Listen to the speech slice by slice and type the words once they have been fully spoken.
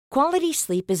Quality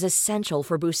sleep is essential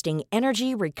for boosting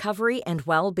energy, recovery, and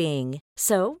well-being.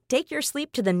 So, take your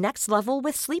sleep to the next level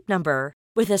with Sleep Number.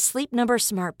 With a Sleep Number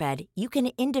smart bed, you can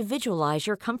individualize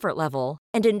your comfort level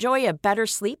and enjoy a better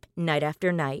sleep night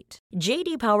after night.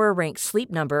 JD Power ranks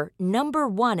Sleep Number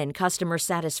 #1 in customer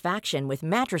satisfaction with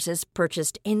mattresses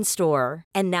purchased in-store.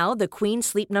 And now the Queen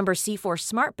Sleep Number C4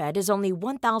 smart bed is only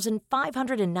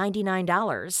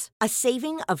 $1,599, a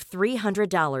saving of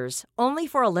 $300, only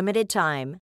for a limited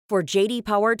time. For JD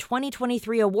Power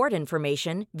 2023 award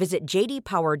information, visit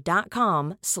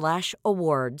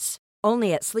jdpower.com/awards.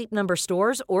 Only at Sleep Number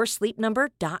stores or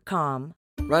sleepnumber.com.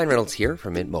 Ryan Reynolds here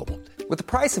from Mint Mobile. With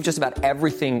the price of just about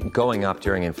everything going up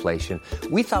during inflation,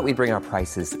 we thought we'd bring our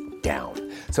prices down.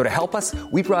 So to help us,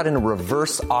 we brought in a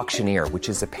reverse auctioneer, which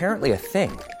is apparently a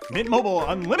thing. Mint Mobile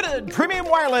Unlimited Premium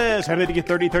Wireless. How to get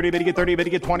 30, 30, bit to get 30, bit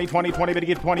to get 20, 20, 20, bit to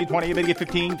get 20, 20, bit to get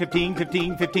 15, 15,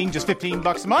 15, 15, just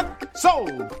 $15 a month?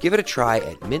 Sold! Give it a try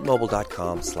at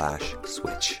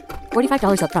mintmobile.com/switch.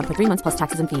 $45 up front for 3 months plus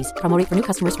taxes and fees. Promo rate for new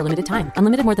customers for limited time.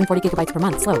 Unlimited more than 40 gigabytes per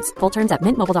month. Slows full terms at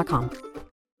mintmobile.com.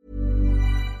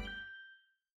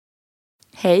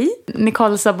 Hej,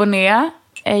 Nicole Saboné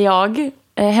är jag.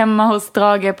 Hemma hos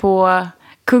Drage på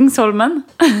Kungsholmen.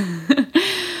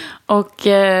 Och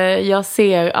jag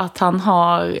ser att han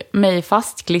har mig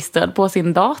fastklistrad på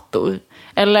sin dator.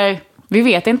 Eller, vi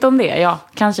vet inte om det är jag.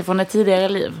 Kanske från ett tidigare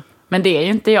liv. Men det är ju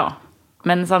inte jag.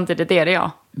 Men samtidigt är det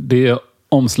jag. Det är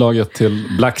omslaget till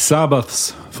Black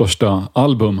Sabbaths första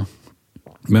album.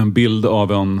 Med en bild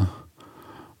av en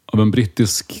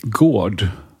brittisk gård.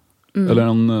 Eller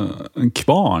en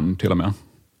kvarn till och med.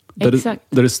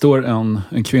 Där det står en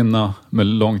kvinna med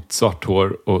långt svart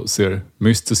hår och ser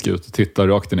mystisk ut och tittar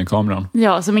rakt in i kameran.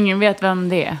 Ja, som ingen vet vem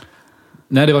det är.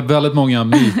 Nej, det var väldigt många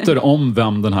myter om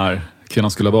vem den här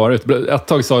kvinnan skulle ha varit. Ett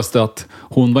tag sades det att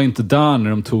hon var inte där när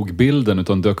de tog bilden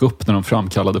utan dök upp när de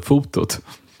framkallade fotot.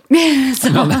 Men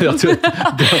jag tror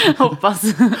hoppas.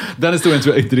 Den historien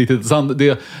tror jag inte riktigt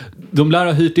sann. De lär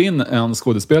ha hyrt in en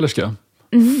skådespelerska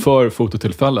för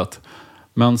fototillfället.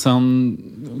 Men sen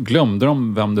glömde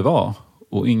de vem det var.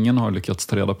 Och ingen har lyckats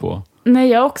ta reda på. Nej,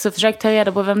 jag har också försökt ta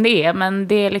reda på vem det är. Men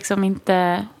det är liksom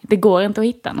inte... Det går inte att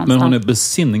hitta någonstans. Men hon är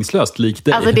besinningslöst lik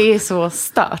dig. Alltså det är så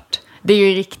stört. Det är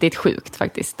ju riktigt sjukt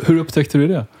faktiskt. Hur upptäckte du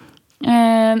det?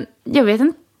 Jag vet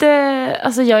inte.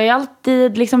 Alltså jag har ju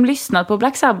alltid liksom lyssnat på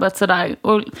Black Sabbath sådär.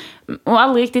 Och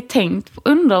aldrig riktigt tänkt.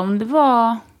 Undrar om det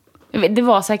var... Det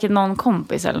var säkert någon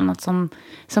kompis eller något som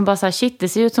bara så här, shit, det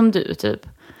ser ut som du typ.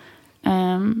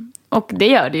 Och det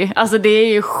gör det ju. Alltså det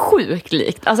är ju sjukt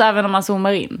likt. Alltså även om man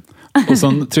zoomar in. Och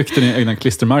sen tryckte ni egna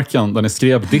klistermärken där ni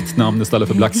skrev ditt namn istället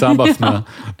för Black Sabbath med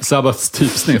Sabbaths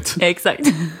typsnitt. Exakt.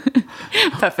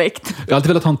 Perfekt. Jag har alltid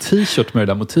velat ha en t-shirt med det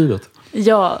där motivet.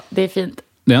 Ja, det är fint.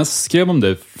 När jag skrev om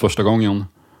dig första gången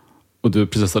och du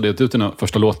precis hade gett ut dina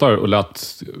första låtar och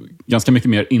lät ganska mycket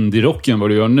mer indie-rock än vad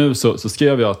du gör nu, så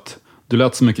skrev jag att du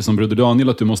lät så mycket som Broder Daniel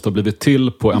att du måste ha blivit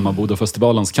till på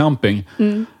Emmaboda-festivalens camping.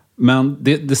 Men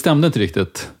det stämde inte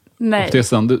riktigt. Nej. Och det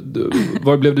sen,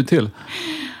 var blev du till?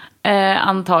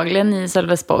 Antagligen i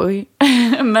Sölvesborg.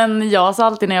 Men jag sa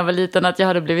alltid när jag var liten att jag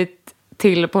hade blivit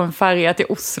till på en färja till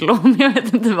Oslo. Men jag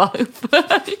vet inte varför.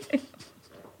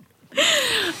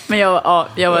 Men jag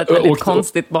var ett väldigt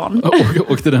konstigt barn.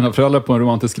 Åkte dina föräldrar på en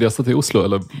romantisk resa till Oslo?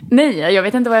 Eller? Nej, jag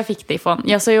vet inte var jag fick det ifrån.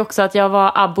 Jag sa ju också att jag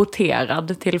var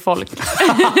aborterad till folk.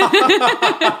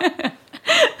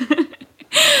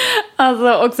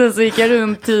 Alltså, och sen så gick jag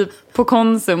runt typ på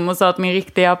Konsum och sa att min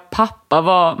riktiga pappa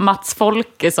var Mats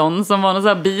Folkesson som var någon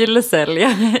sån här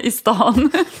bilsäljare i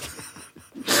stan.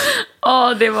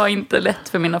 Det var inte lätt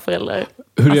för mina föräldrar.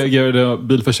 Hur reagerade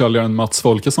bilförsäljaren Mats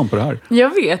Folkesson på det här?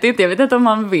 Jag vet inte om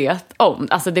han vet om.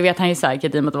 Alltså det vet han ju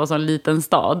säkert i och med att det var så en liten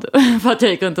stad. För att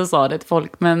jag gick runt och sa det till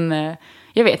folk. Men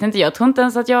jag vet inte, jag tror inte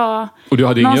ens att jag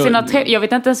jag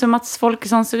vet inte ens hur Mats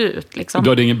Folkesson ser ut liksom. Du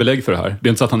hade ingen belägg för det här? Det är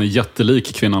inte så att han är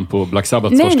jättelik kvinnan på Black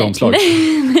Sabbaths första omslag?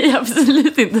 Nej,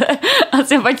 absolut inte.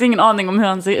 Alltså jag har faktiskt ingen aning om hur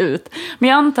han ser ut. Men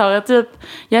jag antar att typ,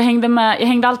 jag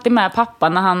hängde alltid med pappa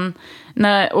när han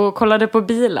och kollade på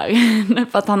bilar.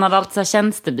 För att han hade alltid så här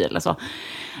tjänstebil och så.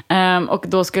 Och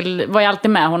då var jag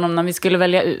alltid med honom när vi skulle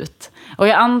välja ut. Och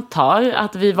jag antar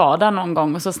att vi var där någon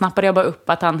gång och så snappade jag bara upp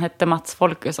att han hette Mats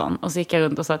Folkesson. Och så gick jag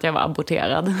runt och sa att jag var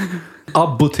aborterad.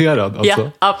 Aborterad alltså? Ja,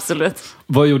 absolut.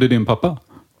 Vad gjorde din pappa?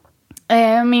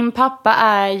 Min pappa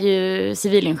är ju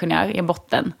civilingenjör i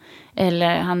botten.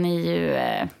 Eller han är ju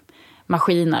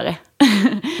maskinare.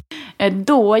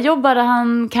 Då jobbade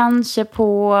han kanske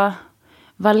på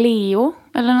Valeo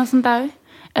eller något sånt där.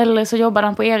 Eller så jobbade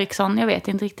han på Ericsson, jag vet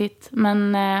inte riktigt.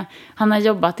 Men han har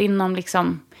jobbat inom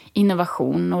liksom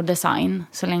innovation och design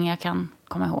så länge jag kan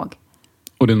kommer jag ihåg.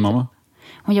 Och din mamma?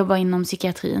 Hon jobbar inom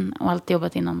psykiatrin och alltid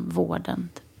jobbat inom vården.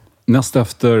 Typ. Näst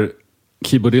efter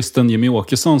keyboardisten Jimmy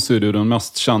Åkesson så är du den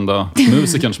mest kända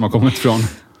musikern som har kommit från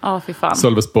fy fan.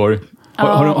 Sölvesborg.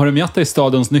 Har du gett dig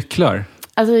stadens nycklar?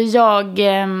 Alltså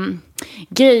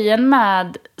grejen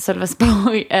med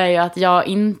Sölvesborg är ju att jag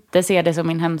inte ser det som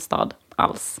min hemstad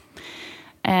alls.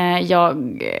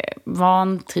 Jag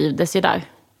vantrivdes ju där.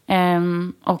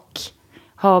 Och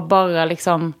har bara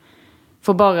liksom,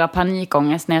 får bara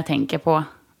panikångest när jag tänker på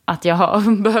att jag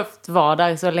har behövt vara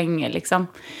där så länge liksom.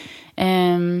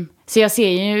 Så jag ser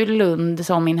ju Lund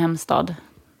som min hemstad.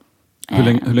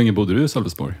 Hur länge bodde du i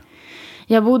Sölvesborg?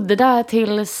 Jag bodde där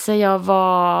tills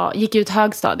jag gick ut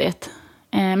högstadiet.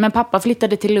 Men pappa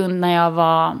flyttade till Lund när jag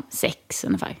var 6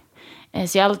 ungefär.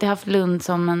 Så jag har alltid haft Lund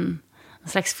som en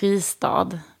slags fristad.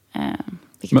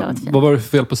 Men vad var det för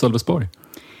fel på Sölvesborg?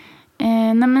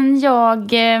 Nej men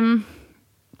jag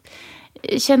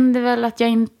kände väl att jag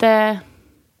inte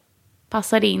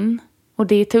passade in. Och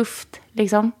det är tufft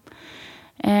liksom.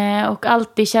 Och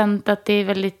alltid känt att det är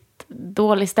väldigt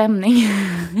dålig stämning.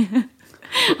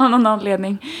 Av någon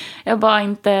anledning. Jag har bara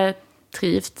inte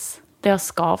trivts. Det har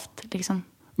skavt liksom.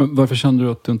 Men varför kände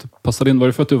du att du inte passade in? Var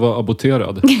det för att du var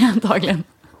aborterad? Antagligen.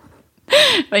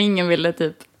 Och ingen ville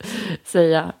typ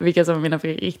säga vilka som är mina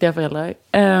riktiga föräldrar.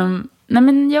 Nej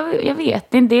men jag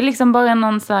vet. Det är liksom bara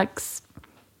någon slags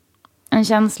en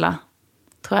känsla,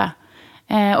 tror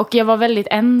jag. Och jag var väldigt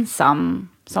ensam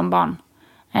som barn.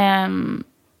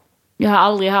 Jag har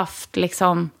aldrig haft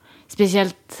liksom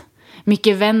speciellt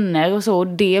mycket vänner och så. Och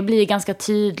det blir ganska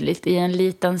tydligt i en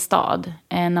liten stad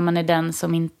när man är den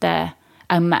som inte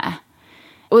är med.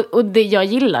 Och jag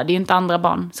gillade ju inte andra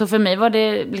barn. Så för mig var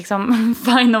det liksom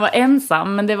fine att vara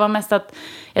ensam. Men det var mest att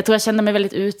jag tror jag kände mig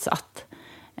väldigt utsatt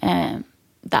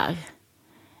där.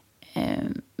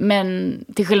 Men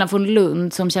till skillnad från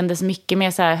Lund som kändes mycket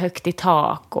mer så här högt i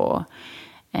tak. Och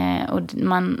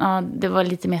det var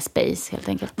lite mer space helt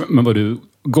enkelt. Men var du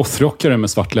gothrockare med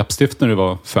svart läppstift när du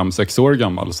var 5-6 år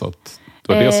gammal? Så att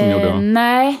det var det som gjorde...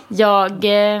 Nej,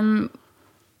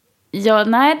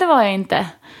 nej, det var jag inte.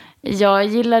 Jag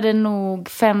gillade nog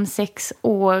 5-6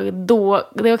 år då.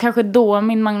 Det var kanske då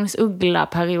min Magnus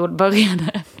Uggla-period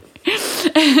började.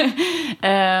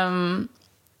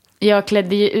 Jag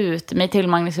klädde ju ut mig till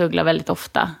Magnus Uggla väldigt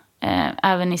ofta.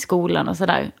 Även i skolan och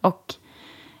sådär. Och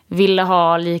ville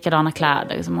ha likadana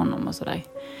kläder som honom och sådär.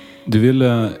 Du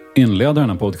ville inleda den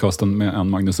här podcasten med en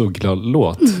Magnus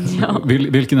Uggla-låt. Ja.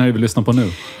 Vilken är det vi lyssnar på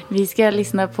nu? Vi ska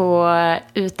lyssna på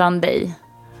Utan dig.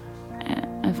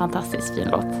 En fantastiskt fin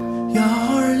låt. Jag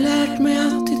har lärt mig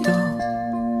att idag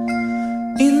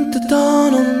inte ta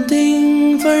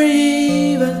någonting för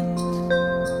givet.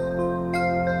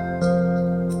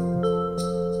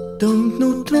 Dumt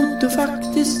nog trodde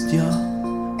faktiskt jag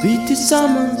vi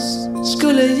tillsammans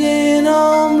skulle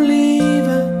genom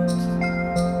livet.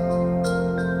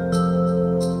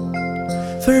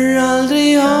 För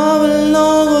aldrig har väl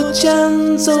något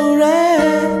känts så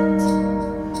rätt.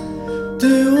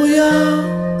 Du och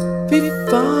jag, vi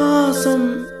var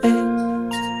som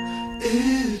ett.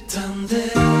 Utan dig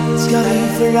ska vi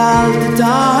för alltid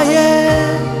ta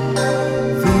igen.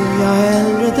 Vill jag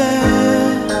hellre dö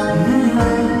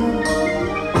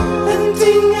än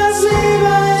tvingas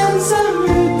leva ensam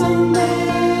utan dig.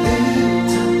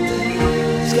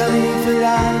 Ska vi för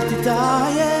alltid ta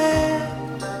igen.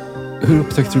 Hur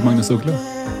upptäckte du Magnus Uggla?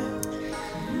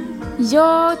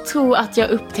 Jag tror att jag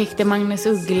upptäckte Magnus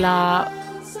Uggla...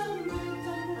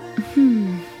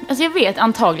 Alltså jag vet,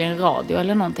 antagligen radio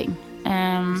eller någonting.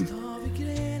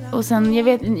 Och sen,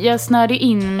 jag snörde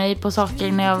in mig på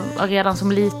saker när jag var redan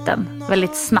som liten.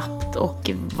 Väldigt snabbt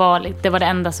och det var det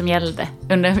enda som gällde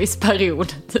under en viss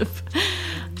period, typ.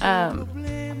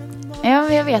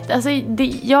 Jag vet, alltså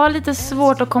jag har lite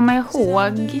svårt att komma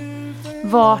ihåg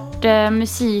vart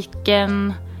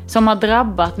musiken som har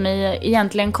drabbat mig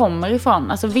egentligen kommer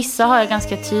ifrån. Alltså vissa har jag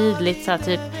ganska tydligt så här,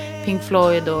 typ Pink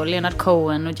Floyd och Leonard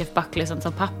Cohen och Jeff Buckley, sånt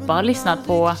som pappa har lyssnat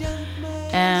på.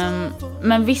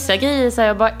 Men vissa grejer så har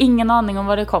jag bara ingen aning om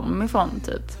var det kommer ifrån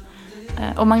typ.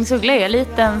 Och Magnus Uggla är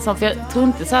lite en sån, för jag tror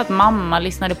inte så att mamma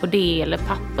lyssnade på det eller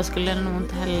pappa skulle nog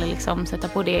inte heller liksom sätta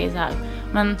på det så här.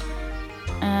 Men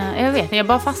jag vet, jag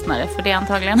bara fastnade för det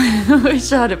antagligen och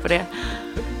körde på det.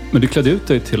 Men du klädde ut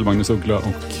dig till Magnus Uggla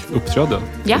och uppträdde?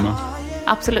 Ja,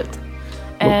 absolut.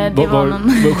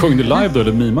 Vad sjöng du live då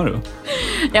eller mimade du?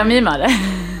 Jag mimade.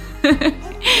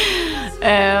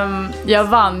 Jag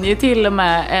vann ju till och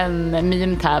med en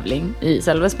mimtävling i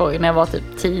Sölvesborg när jag var typ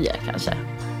 10 kanske.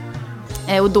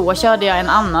 Och då körde jag en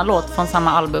annan låt från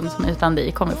samma album som Utan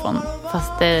dig kom ifrån.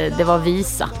 Fast det var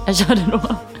Visa jag körde då.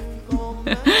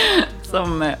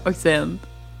 som också är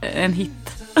en hit.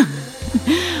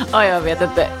 Ja, jag vet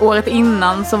inte. Året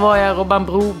innan så var jag Robban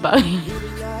Broberg.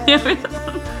 Jag vet inte.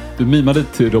 Du mimade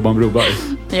till Robban Broberg?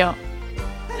 Ja.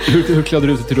 Hur klädde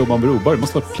du dig till Robban Broberg? Det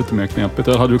måste varit lite mer knepigt.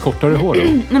 Eller hade du kortare hår då?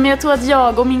 Nej, men jag tror att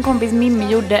jag och min kompis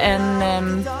Mimmi gjorde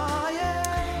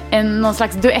någon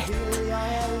slags duett.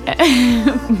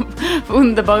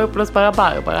 Underbar uppblåsbara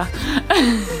Barbara.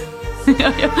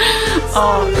 Ja.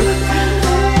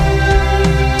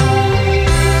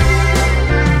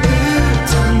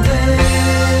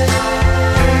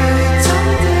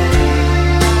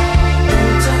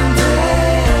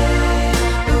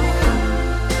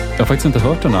 Jag har faktiskt inte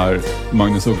hört den här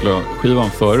Magnus Uggla-skivan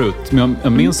förut. Men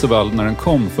jag minns så väl när den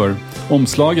kom, för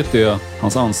omslaget är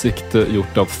hans ansikte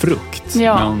gjort av frukt.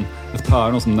 Ja. Med ett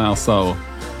päron som näsa och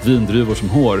vindruvor som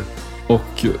hår.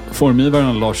 Och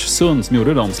formgivaren Lars Sund som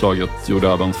gjorde det omslaget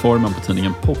gjorde även formen på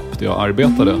tidningen Pop där jag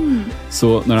arbetade.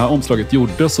 Så när det här omslaget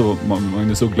gjordes så var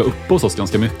Magnus Uggla uppe hos oss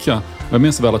ganska mycket. Jag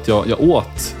minns så väl att jag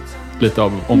åt lite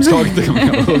av omslaget när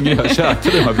jag var hungrig. Jag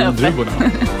käkade de här vindruvorna.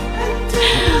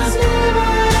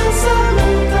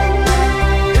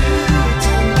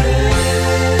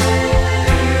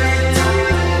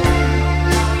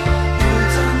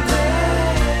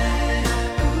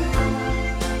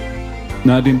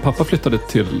 När din pappa flyttade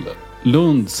till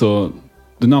Lund så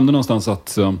du nämnde någonstans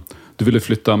att du ville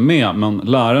flytta med, men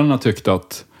lärarna tyckte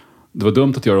att det var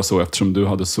dumt att göra så eftersom du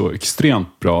hade så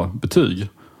extremt bra betyg.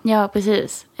 Ja,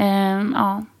 precis.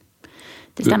 Ja,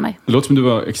 det stämmer. Det låter som du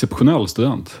var exceptionell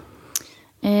student.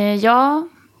 Ja,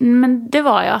 men det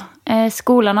var jag.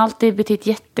 Skolan har alltid betytt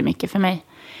jättemycket för mig.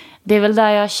 Det är väl där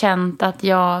jag har känt att det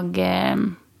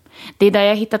är där jag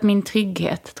har hittat min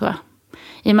trygghet, tror jag.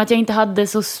 I och med att jag inte hade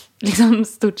så liksom,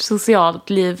 stort socialt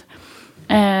liv.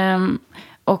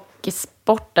 Och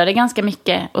sportade ganska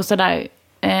mycket. Och sådär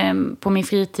på min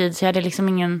fritid. Så jag hade liksom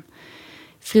ingen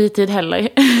fritid heller.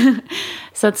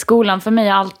 Så att skolan för mig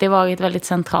har alltid varit väldigt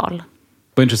central.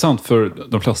 Vad intressant, för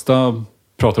de flesta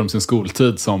pratar om sin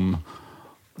skoltid som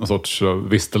någon sorts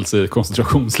vistelse i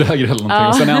koncentrationsläger eller någonting. Ja.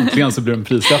 Och sen äntligen så blir de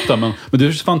frisläppta. Men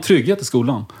du fann trygghet i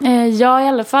skolan? Ja, i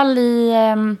alla fall i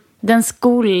den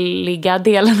skolliga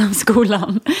delen av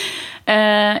skolan.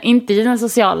 Inte i den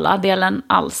sociala delen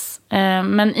alls.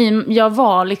 Men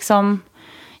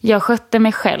jag skötte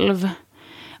mig själv.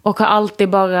 Och har alltid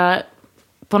bara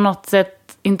på något sätt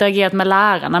interagerat med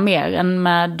lärarna mer än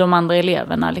med de andra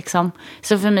eleverna. Liksom.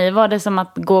 Så för mig var det som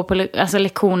att gå på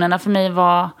lektionerna. För mig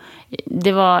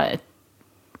det var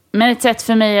ett sätt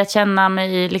för mig att känna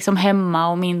mig liksom hemma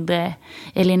och mindre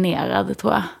alienerad,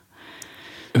 tror jag.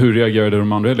 Hur reagerade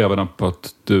de andra eleverna på att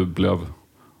du blev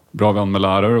bra vän med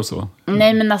lärare och så?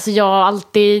 Nej, men alltså jag har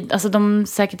alltid... Alltså de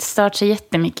säkert stört sig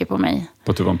jättemycket på mig.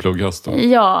 På att du var en plugghäst då?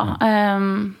 Ja,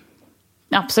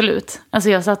 absolut. Alltså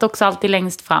jag satt också alltid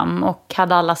längst fram och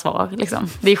hade alla svar. Liksom.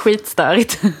 Det är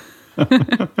skitstörigt.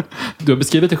 Du har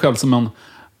beskrivit dig själv som en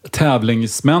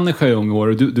tävlingsmänniska i unga år.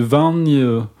 Du vann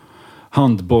ju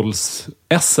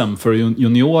handbolls-SM för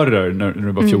juniorer när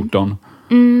du var 14.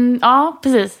 Ja,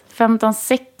 precis.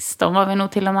 15-16 var vi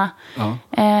nog till och med. Ja,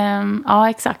 ja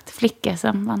exakt.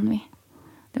 Flick-SM vann vi.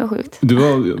 Det var sjukt. Du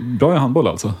var bra i handboll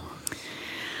alltså?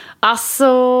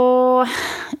 Alltså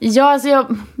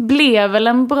jag blev väl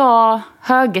en bra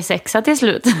högersexa till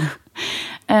slut.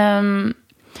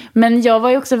 Men jag var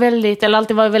ju också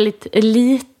alltid var väldigt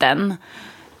liten.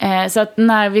 Så att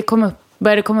när vi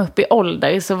började komma upp i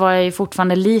ålder så var jag ju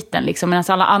fortfarande liten. Liksom, medan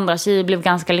alla andra tjejer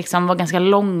var ganska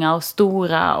långa och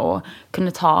stora och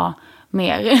kunde ta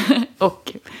mer.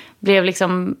 Och blev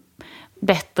liksom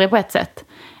bättre på ett sätt.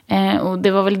 Och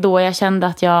det var väl då jag kände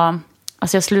att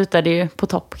jag slutade ju på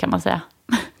topp, kan man säga.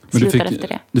 Men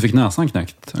du fick näsan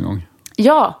knäckt en gång?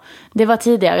 Ja, det var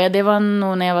tidigare. Det var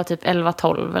nog när jag var typ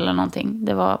 11-12 eller någonting.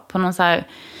 Det var på någon så här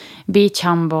beach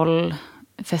handball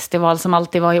festival som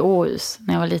alltid var i Åhus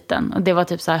när jag var liten. Och det var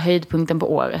typ så här höjdpunkten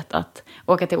på året att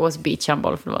åka till Åhus beach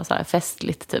handball, för det var så här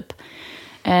festligt typ.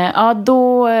 Ja,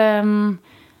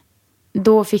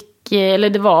 då fick, eller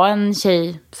det var en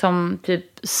tjej som typ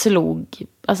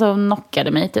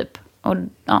knockade mig typ. Och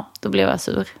ja, då blev jag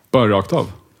sur. Bara rakt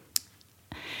av?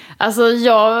 Alltså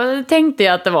jag tänkte ju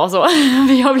att det var så.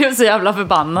 Jag blev så jävla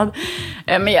förbannad.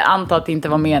 Men jag antar att det inte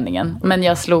var meningen. Men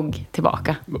jag slog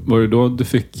tillbaka. Var det då du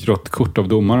fick rött kort av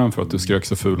domaren för att du skrek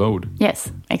så fula ord?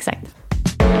 Yes, exakt.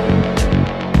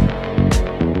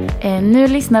 Nu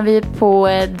lyssnar vi på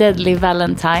Deadly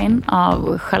Valentine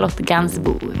av Charlotte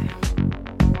Gainsbourg.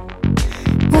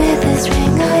 With this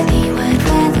ring I need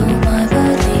with all my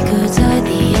worldly goods at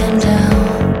the end down.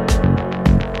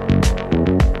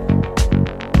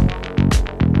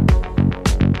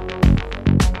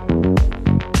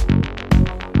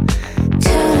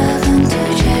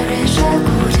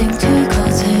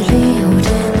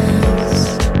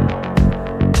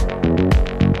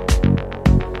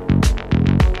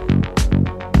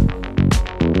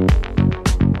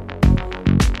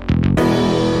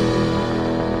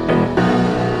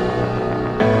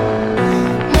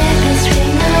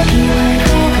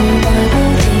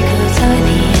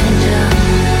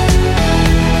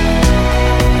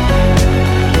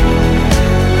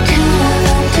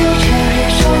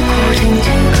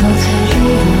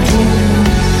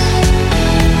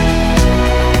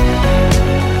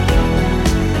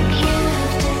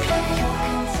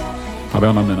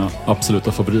 en av mina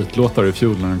absoluta favoritlåtar i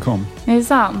fjol när den kom. Det är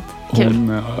sant. Kul.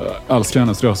 Hon älskar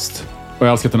hennes röst. Och jag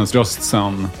har älskat hennes röst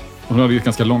sen... Hon hade ju ett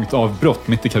ganska långt avbrott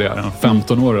mitt i karriären.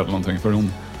 15 år eller någonting. För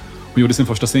hon gjorde sin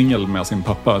första singel med sin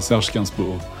pappa, Serge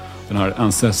Gainsbourg. Den här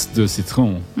Inceste de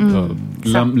Citron.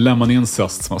 Lemon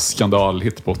Incest som var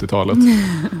skandalhit på 80-talet.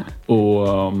 Och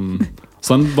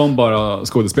sen var hon bara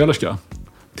skådespelerska.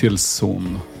 Tills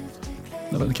hon...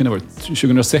 Det kan det ha varit.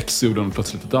 2006 gjorde hon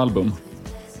plötsligt ett album.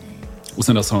 Och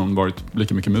sen dess har hon varit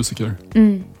lika mycket musiker.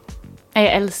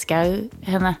 Jag älskar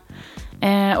henne.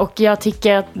 Och jag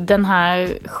tycker att den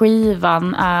här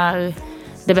skivan är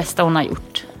det bästa hon har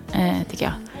gjort, tycker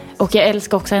jag. Och jag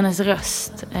älskar också hennes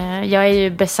röst. Jag är ju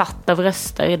besatt av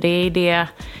röster. Det är det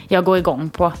jag går igång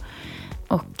på.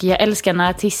 Och jag älskar när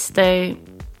artister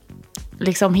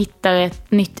liksom hittar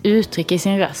ett nytt uttryck i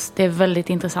sin röst. Det är väldigt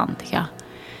intressant, tycker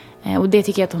jag. Och det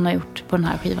tycker jag att hon har gjort på den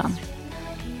här skivan.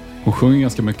 Hon sjunger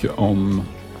ganska mycket om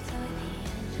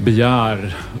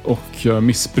begär och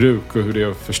missbruk och hur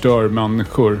det förstör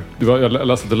människor. Jag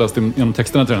läste genom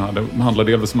texterna till den här. Det handlar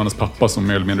delvis om hennes pappa som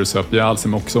mer eller mindre söp ihjäl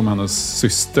sig, men också om hennes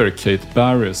syster Kate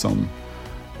Barry som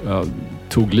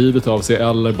tog livet av sig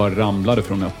eller bara ramlade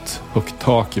från ett högt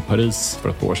tak i Paris för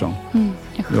ett par år sedan.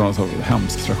 Det var en så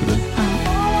hemsk tragedi.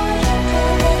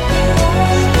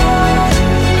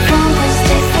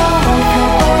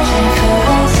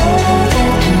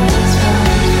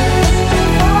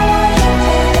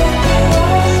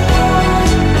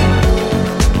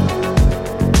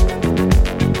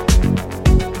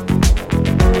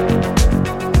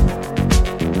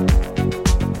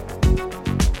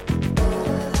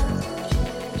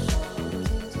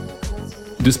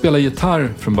 Du spelar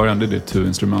gitarr från början, det är ditt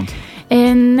huvudinstrument?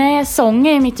 Nej, sång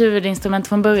är mitt huvudinstrument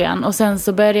från början. Och sen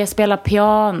så började jag spela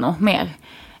piano mer.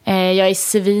 Jag är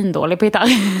svindålig på gitarr.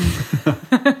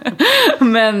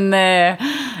 Men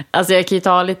alltså jag kan ju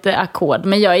ta lite ackord.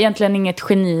 Men jag är egentligen inget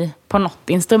geni på något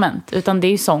instrument. Utan det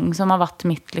är ju sång som har varit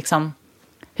mitt liksom,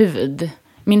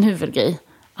 min huvudgrej.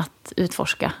 Att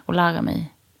utforska och lära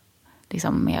mig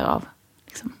liksom, mer av.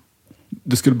 Liksom.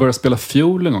 Du skulle börja spela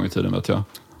fiol en gång i tiden, vet jag.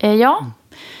 Ja.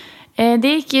 Det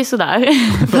gick ju sådär.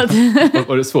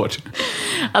 Var det svårt?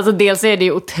 Alltså dels är det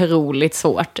ju otroligt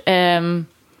svårt.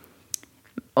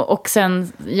 Och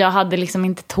sen, jag hade liksom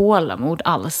inte tålamod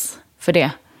alls för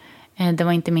det. Det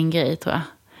var inte min grej, tror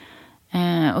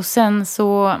jag. Och sen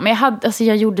så... Men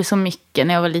jag gjorde så mycket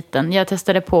när jag var liten. Jag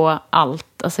testade på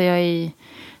allt. Alltså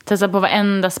testade på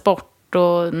varenda sport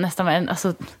och nästan varenda...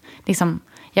 Alltså, liksom,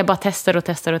 jag bara testade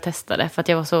för att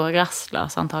jag var så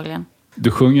rastlös antagligen.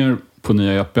 Du sjunger på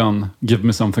nya EP:n Give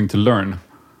Me Something to Learn.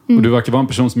 Och du verkar vara en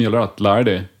person som gillar att lära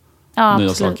dig nya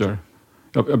absolut. Saker.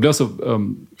 Jag blev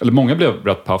eller många blev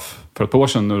rätt paff för ett par år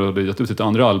sedan när du hade gett ut ditt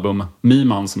andra album,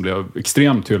 Miman, som blev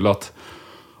extremt hyllat.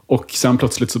 Och sen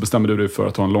plötsligt så bestämde du dig för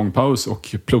att ta en lång paus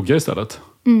och plugga istället.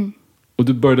 Och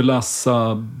du började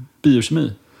läsa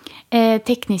biokemi.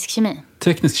 Teknisk kemi.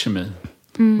 Teknisk kemi.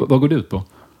 Vad går det ut på?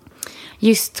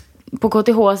 Just på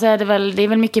KTH så är det är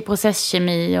väl mycket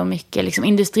processkemi och mycket liksom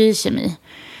industrikemi.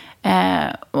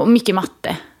 Och mycket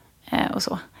matte och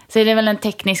så. Så det är väl den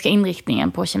tekniska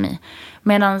inriktningen på kemi.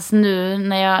 Medan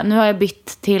nu har jag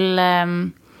bytt till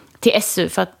SU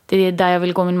för att det är där jag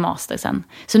vill gå min master sen.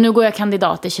 Så nu går jag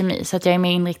kandidat i kemi så att jag är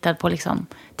mer inriktad på liksom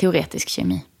teoretisk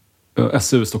kemi.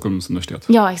 SU, Stockholms universitet?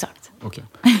 Ja, exakt. Okay.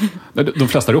 De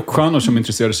flesta rockstjärnor som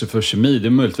intresserar sig för kemi, det är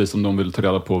möjligtvis om de vill ta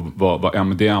reda på vad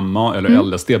MDMA eller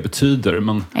LSD betyder.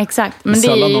 Men exakt, men det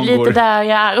är ju lite där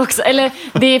jag är också.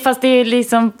 Eller, fast det är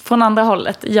liksom från andra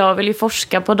hållet. Jag vill ju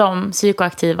forska på de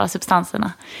psykoaktiva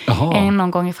substanserna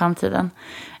någon gång i framtiden.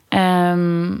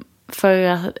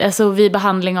 För alltså, vid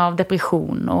behandling av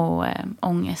depression och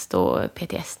ångest och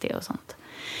PTSD och sånt.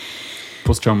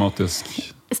 Posttraumatisk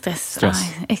stress. Ja,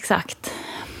 exakt.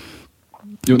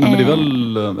 Jo, men det är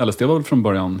väl, LSD var väl från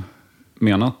början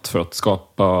menat för att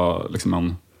skapa liksom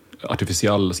en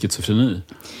artificiell schizofreni?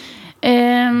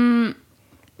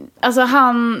 Alltså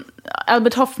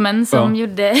Albert Hoffman som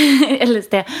gjorde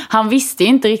LSD, han visste ju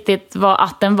inte riktigt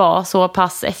att den var så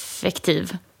pass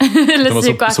effektiv. Eller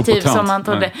psykoaktiv som han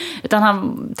trodde. Nej. Utan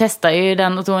han testade ju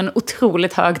den och tog en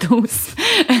otroligt hög dos.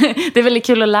 Det är väldigt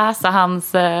kul att läsa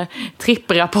hans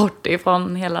tripprapport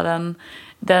ifrån hela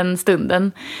den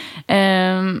stunden.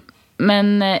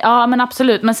 Men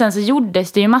absolut. Men sen så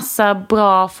gjordes det ju massa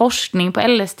bra forskning på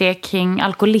LSD kring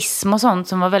alkoholism och sånt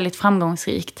som var väldigt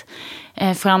framgångsrikt.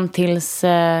 Fram tills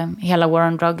hela War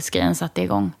on Drugs-grejen satte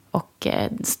igång. Och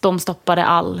de stoppade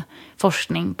all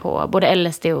forskning på både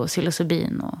LSD och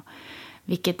psilocybin.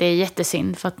 Vilket är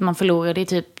jättesynd för att man förlorade i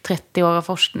typ 30 år av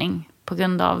forskning på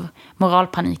grund av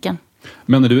moralpaniken.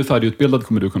 Men när du är färdigutbildad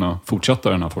kommer du kunna fortsätta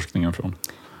den här forskningen från?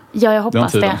 Ja, jag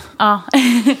hoppas den det. Ja,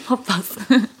 hoppas.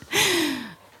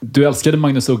 Du älskade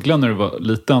Magnus Uggla när du var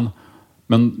liten.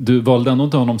 Men du valde ändå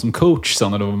inte honom som coach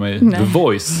sen när du var med i The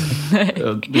Voice.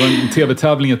 Det var en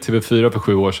tv-tävling i TV4 för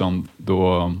 7 år sedan.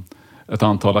 Då ett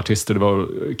antal artister, det var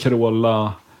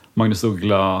Carola, Magnus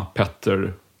Uggla,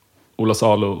 Petter, Ola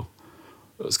Salo,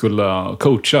 skulle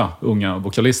coacha unga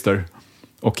vokalister.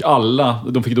 Och alla,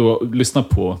 de fick då lyssna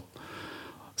på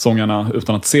sångarna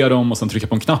utan att se dem och sen trycka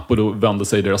på en knapp och då vände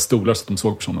sig deras stolar så att de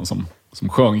såg personen som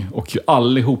sjöng. Och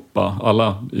allihopa,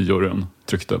 alla i juryn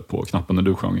tryckte på knappen när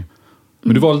du sjöng.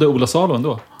 Men du valde Ola Salo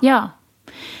ändå? Ja.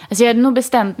 Alltså jag hade nog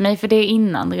bestämt mig för det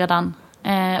innan redan.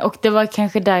 Och det var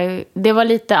kanske där, det var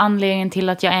lite anledningen till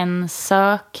att jag ens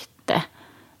sökte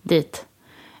dit.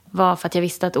 Var för att jag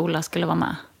visste att Ola skulle vara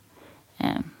med.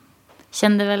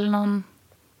 Kände väl någon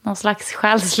slags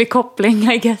själslig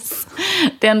koppling, I guess.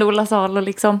 Det är ändå Ola Salo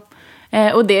liksom.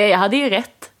 Och jag hade ju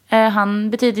rätt. Han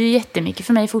betyder ju jättemycket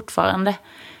för mig fortfarande.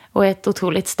 Och ett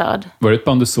otroligt stöd. Var det ett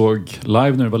band du såg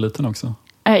live när du var liten också?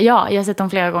 Ja, jag har sett dem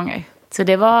flera gånger. Så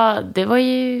det var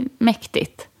ju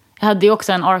mäktigt. Jag hade ju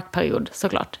också en ARK-period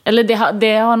såklart. Eller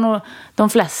det har nog de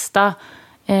flesta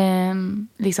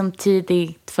liksom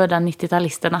tidigt födda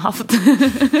 90-talisterna haft.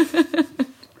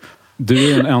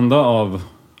 Du är den enda av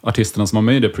artisterna som var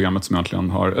med i det programmet som egentligen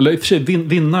har... Eller i och för sig,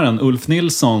 vinnaren Ulf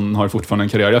Nilsson har fortfarande en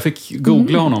karriär. Jag fick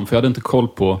googla honom för jag hade inte koll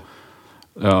på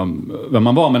vem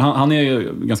han var. Men han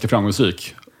är ganska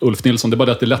framgångsrik. Ulf Nilsson, det är bara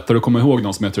det att det är lättare att komma ihåg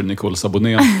någon som heter Nicole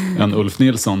Saboné än Ulf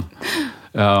Nilsson.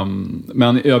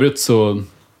 Men i övrigt så...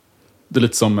 Det är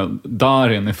lite som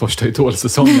Darin i första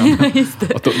Idol-säsongen.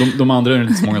 Att de andra är det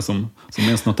inte så många som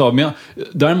minns något av. Men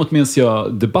däremot minns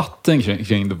jag debatten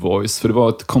kring The Voice. För det var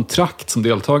ett kontrakt som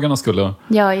deltagarna skulle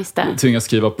tvingas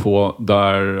skriva på.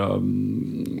 Där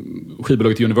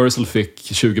skivbolaget Universal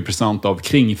fick 20% av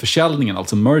kringförsäljningen.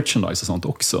 Alltså merchandise och sånt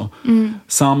också.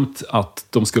 Samt att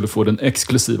de skulle få den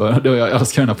exklusiva, jag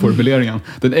älskar den här formuleringen,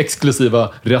 den exklusiva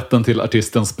rätten till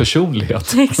artistens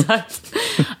personlighet. Exakt.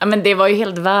 Ja, men det var ju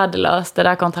helt värdelöst det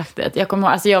där kontraktet. Jag kommer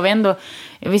ihåg, alltså jag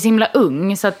var så himla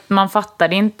ung så att man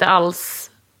fattade inte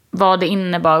alls vad det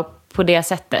innebar på det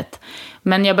sättet.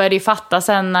 Men jag började ju fatta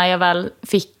sen när jag väl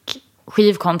fick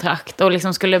skivkontrakt och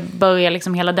liksom skulle börja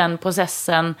liksom hela den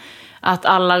processen, att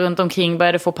alla runt omkring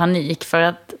började få panik för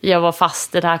att jag var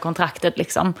fast i det här kontraktet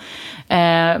liksom.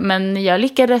 Men jag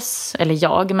lyckades,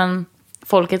 men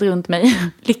folket runt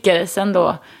mig lyckades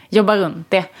ändå jobba runt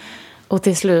det. Och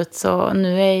till slut så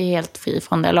nu är jag helt fri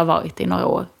från det, eller har varit i några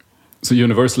år. Så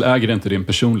Universal äger inte din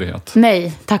personlighet?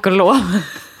 Nej, tack och lov.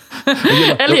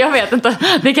 Eller jag vet inte,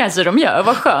 det kanske de gör,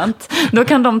 vad skönt. Då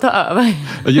kan de ta över.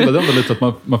 Jag gillade ändå lite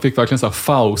att man fick verkligen så här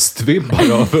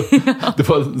Faust-vibbar av. Det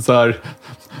var så här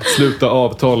sluta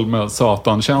avtal med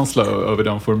satan-känsla över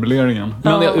den formuleringen.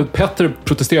 Men Petter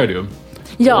protesterade ju.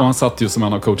 Ja. Och han satt ju som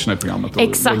en av coacherna i programmet.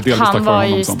 Exakt, han var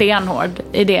ju stenhård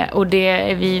i det. Och det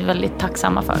är vi väldigt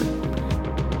tacksamma för.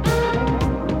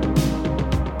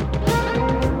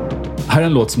 Här är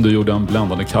en låt som du gjorde en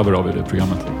bländande cover av i det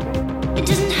programmet.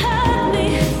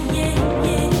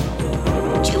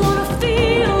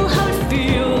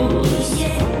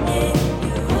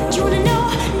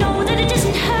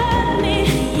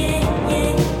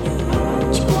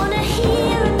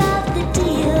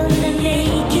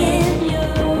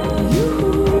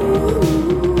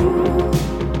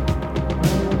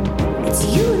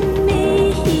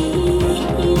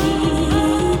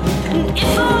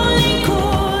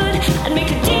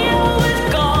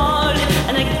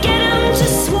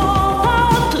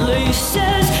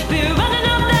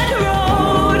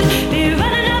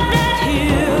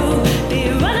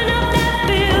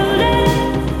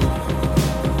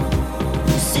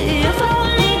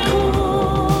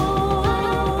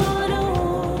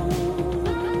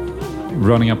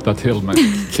 Running Up That Hill med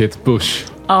Kate Bush.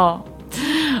 Ja,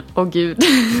 gud.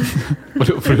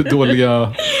 Får du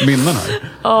dåliga minnen här?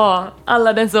 Ja,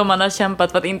 alla det som man har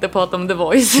kämpat för att inte prata om The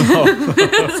Voice. Ja.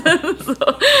 Så,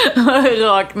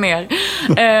 rakt ner.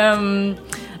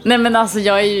 Nej men alltså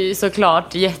jag är ju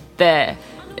såklart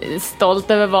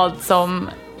jättestolt över vad som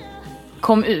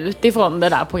kom ut ifrån det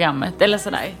där programmet. Eller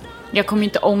sådär. Jag kommer ju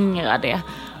inte ångra det.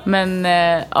 Men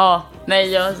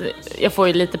jag får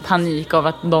ju lite panik av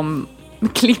att de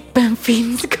klippen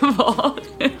finns kvar.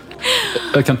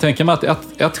 Jag kan tänka mig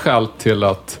att ett skäl till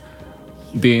att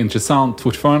det är intressant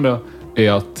fortfarande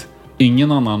är att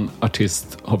ingen annan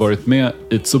artist har varit med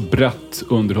i ett så brett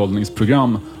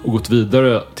underhållningsprogram och gått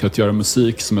vidare till att göra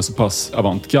musik som är så pass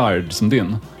avantgarde som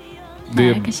din.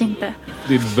 Nej, kanske inte.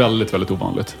 Det är väldigt, väldigt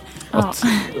ovanligt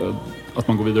att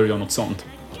man går vidare och gör något sånt.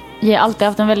 jag har alltid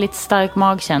haft en väldigt stark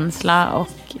magkänsla och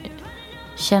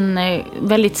känner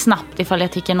väldigt snabbt ifall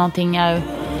jag tycker någonting är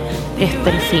rätt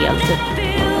eller fel typ.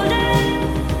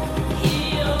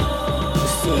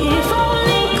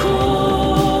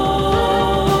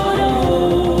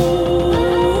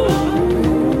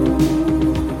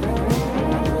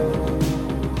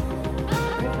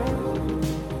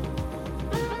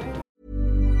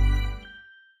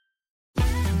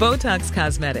 Botox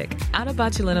Cosmetic, out of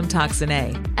botulinum toxin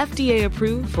A, FDA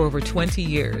approved for over 20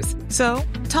 years. So,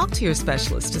 talk to your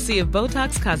specialist to see if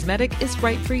Botox Cosmetic is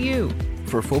right for you.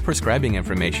 For full prescribing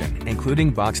information, including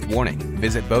boxed warning,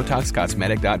 visit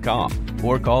BotoxCosmetic.com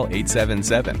or call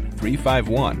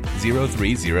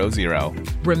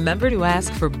 877-351-0300. Remember to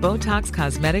ask for Botox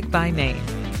Cosmetic by name.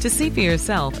 To see for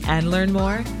yourself and learn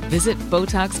more, visit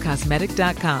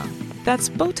BotoxCosmetic.com. That's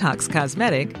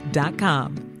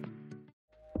BotoxCosmetic.com.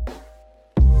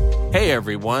 Hey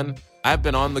everyone, I've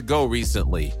been on the go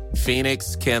recently.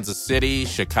 Phoenix, Kansas City,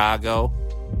 Chicago.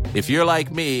 If you're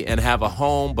like me and have a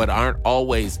home but aren't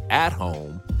always at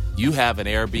home, you have an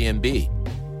Airbnb.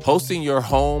 Hosting your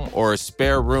home or a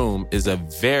spare room is a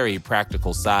very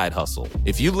practical side hustle.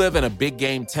 If you live in a big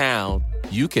game town,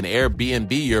 you can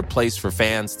Airbnb your place for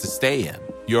fans to stay in.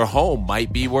 Your home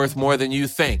might be worth more than you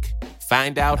think.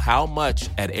 Find out how much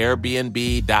at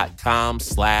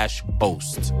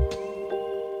airbnb.com/host.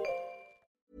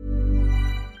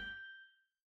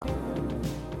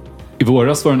 I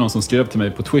våras var det någon som skrev till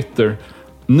mig på Twitter: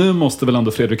 nu måste väl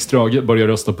ändå Fredrik Strage börja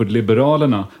rösta på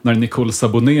Liberalerna när Nicole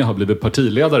Saboné har blivit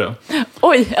partiledare.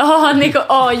 Oj,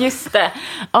 just det.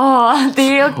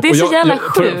 Det är så jävla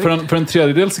sjukt. För en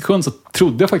tredjedel sekund så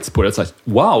trodde jag faktiskt på det. Så här,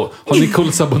 wow, har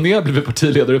Nicole Saboné blivit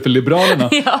partiledare för Liberalerna?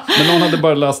 Ja. Men någon hade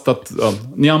bara läst att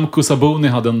Nyamko Sabuni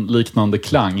hade en liknande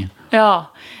klang.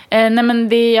 Ja, nej men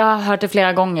jag har hört det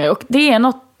flera gånger. Och det är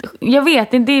något, jag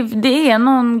vet inte, det är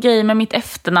någon grej med mitt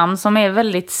efternamn som är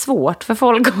väldigt svårt för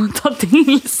folk att ta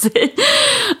till sig.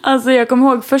 Alltså jag kommer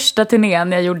ihåg första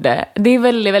turnén jag gjorde. Det är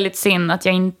väldigt, väldigt synd att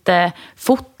jag inte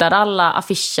fotade alla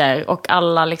affischer och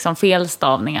alla liksom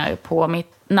felstavningar på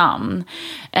mitt namn.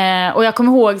 Och jag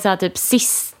kommer ihåg så här typ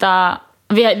sista,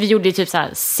 vi gjorde ju typ så här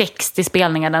 60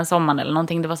 spelningar den sommaren eller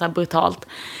någonting, det var så här brutalt.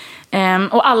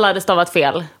 Och alla hade stavat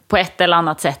fel på ett eller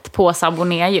annat sätt på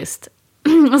Saboné just.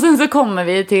 Och sen så kommer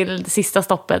vi till det sista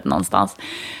stoppet någonstans.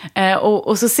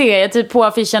 Och så ser jag typ på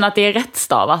affischen att det är rätt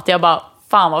stavat. Jag bara,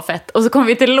 fan vad fett. Och så kommer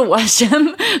vi till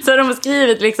logen. Så de har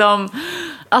skrivit liksom,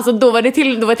 alltså då var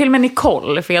till och med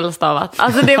Nicole felstavat.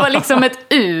 Alltså det var liksom ett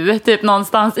U typ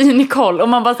någonstans i Nicole. Och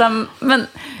man bara så här, men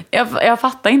jag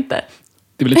fattar inte.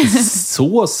 Det är väl inte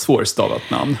så svårstavat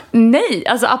namn? Nej,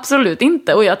 alltså absolut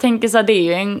inte. Och jag tänker så här, det är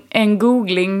ju en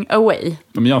googling away.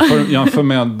 Men jämför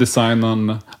med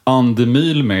designen Andy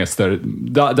Mühlmeister.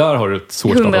 Där har du ett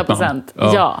svårstavat namn.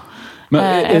 100%, ja. Men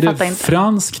är det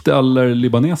franskt eller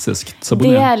libanesiskt?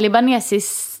 Saboné? Det är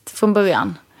libanesiskt från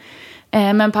början.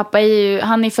 Men pappa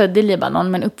han är född i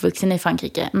Libanon men uppvuxen i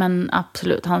Frankrike. Men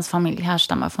absolut, hans familj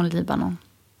härstammar från Libanon.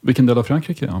 Vilken del av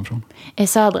Frankrike är han från?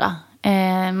 Södra.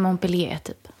 Montpellier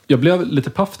typ. Jag blev lite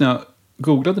paff när jag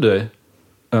googlade dig.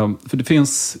 För det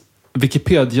finns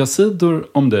Wikipedia-sidor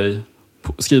om dig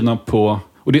skrivna på,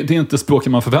 och det är inte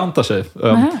språket man förväntar sig.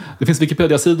 Det finns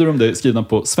Wikipedia-sidor om dig skrivna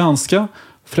på svenska,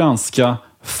 franska,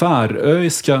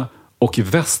 färöiska och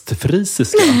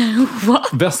västfrisiska.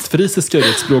 Västfrisiska är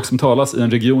ett språk som talas i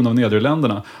en region av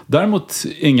Nederländerna. Däremot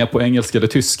inga på engelska eller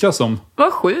tyska som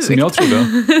jag trodde.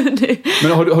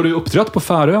 Men har du uppträtt på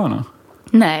Färöarna?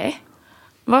 Nej.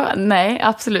 Nej,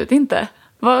 absolut inte.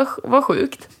 Vad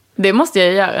sjukt. Det måste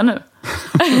jag göra nu.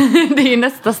 Det är ju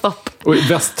nästa stopp. Och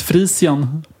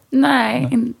Västfrisian? Nej,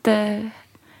 inte.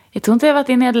 Jag tror inte jag har varit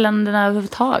i Nederländerna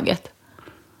överhuvudtaget.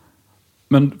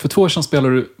 Men för 2 år sedan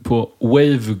spelade du på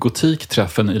Wave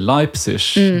Gotik-träffen i Leipzig.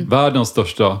 Världens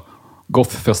största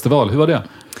gothfestival. Hur var det?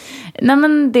 Nej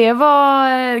men det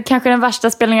var kanske den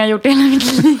värsta spelningen jag gjort i hela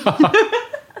mitt liv.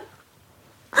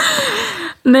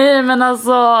 Nej men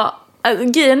alltså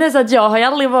grejen är så att jag har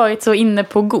aldrig varit så inne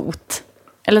på got.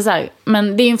 Eller så här,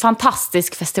 men det är en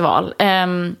fantastisk festival.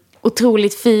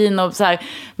 Otroligt fin och så här,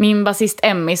 min basist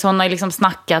Emmis, hon har liksom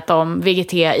snackat om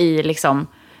VGT i liksom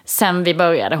sen vi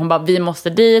började. Hon bara, vi måste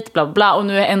dit, bla bla, och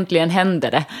nu äntligen hände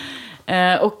det.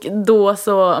 Och då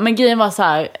så, men grejen var så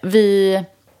här,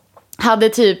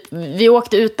 vi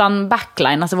åkte utan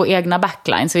backline, alltså vår egna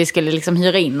backline, så vi skulle liksom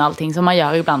hyra in allting som man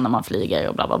gör ibland när man flyger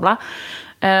och bla bla bla.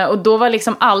 Och då var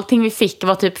liksom allting vi fick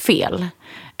var typ fel.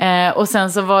 Och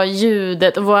sen så var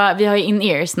ljudet, och vi har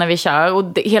in-ears när vi kör,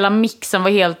 och hela mixen var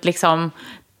helt liksom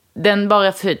den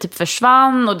bara typ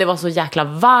försvann och det var så jäkla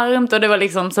varmt och det var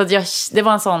liksom så att det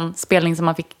var en sån spelning som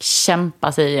man fick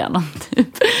kämpa sig igenom typ.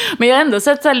 Men jag har ändå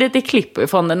sett så här lite klipp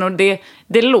ifrån den och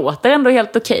det låter ändå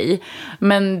helt okej.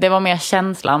 Men det var mer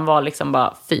känslan var liksom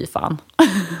bara fy fan.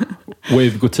 Wave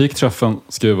Gotik-träffen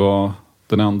ska ju vara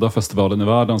den enda festivalen i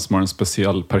världen som har en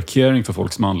speciell parkering för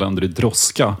folk som anländer i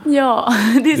droska. Ja,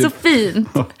 det är så fint.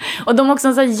 Och de har också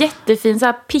en så här jättefin så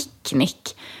här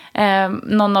picknick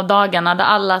någon av dagarna där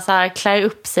alla så här klär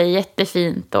upp sig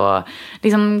jättefint och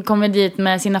liksom kommer dit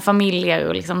med sina familjer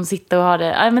och liksom sitter och har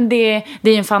det. Ja, men det är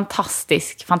en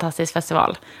fantastisk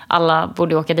festival. Alla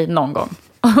borde åka dit någon gång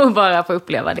och bara få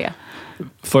uppleva det.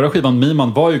 Förra skivan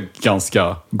Miman var ju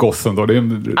ganska gossen då. Det är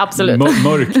en absolut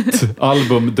mörkt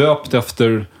album döpt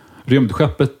efter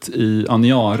rymdskeppet i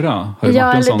Aniara.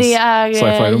 Ja, eller det är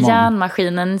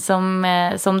järnmaskinen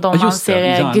som de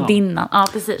anser gudinnan. Ja,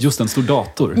 precis. Just en stor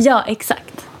dator. Ja,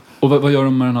 exakt. Och vad gör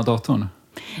de med den här datorn?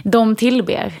 De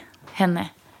tillber henne.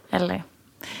 Eller.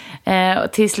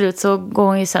 Och till slut så går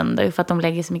hon ju sönder för att de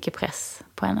lägger så mycket press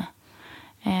på henne.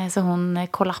 Så hon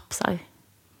kollapsar.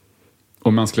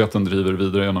 Och mänskligheten driver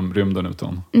vidare genom rymden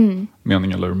utan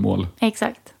mening eller mål.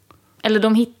 Exakt. Eller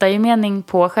de hittar ju mening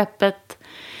på skeppet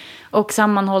och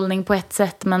sammanhållning på ett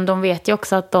sätt. Men de vet ju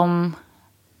också att de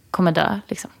kommer dö.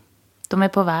 Liksom. De är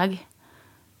på väg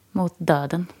mot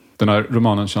döden. Den här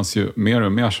romanen känns ju mer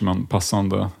och mer som en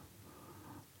passande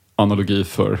analogi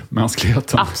för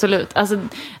mänskligheten. Absolut. Alltså,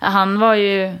 han var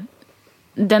ju...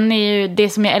 Den är ju... Det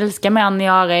som jag älskar med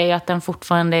Aniara är att den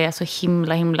fortfarande är så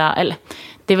himla... Eller,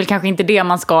 det är väl kanske inte det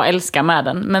man ska älska med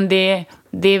den. Men det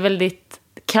är väldigt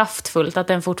kraftfullt att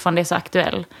den fortfarande är så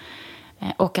aktuell.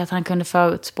 Och att han kunde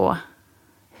förutspå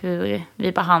hur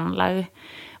vi behandlar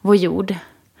vår jord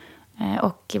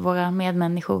och våra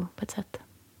medmänniskor på ett sätt.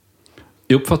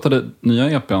 Jag uppfattade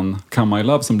nya EP:n Come My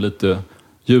Love som lite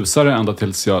ljusare ända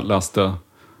tills jag läste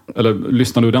eller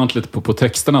lyssnade ordentligt på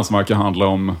texterna som verkar handla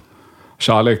om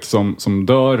kärlek som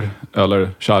dör eller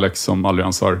kärlek som aldrig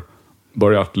ens har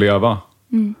börjat leva.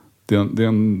 Mm. Det är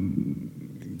en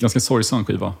ganska sorgsen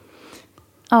skiva.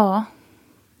 Ja,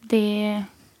 det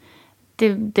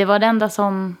var det enda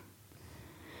som...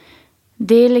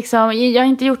 Det är liksom... Jag har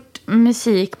inte gjort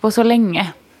musik på så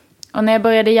länge. Och när jag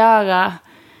började göra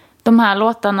de här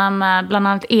låtarna med bland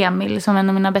annat Emil som en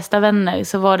av mina bästa vänner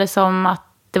så var det som att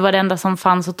det var det enda som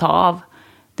fanns att ta av.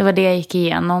 Det var det jag gick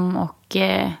igenom och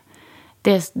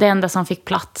det enda som fick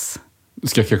plats. Det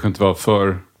ska kanske inte vara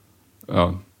för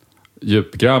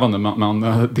djupgrävande,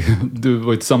 men du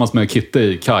var ju tillsammans med Kitte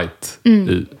i Kite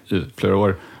i flera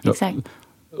år. Exakt.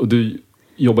 Och du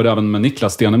jobbade även med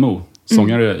Niklas Stenemo,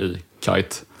 sångare i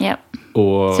Kite. Ja.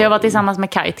 Och så jag var tillsammans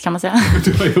med Kite kan man säga.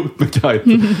 Du var ihop med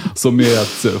Kite, som är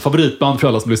ett favoritband för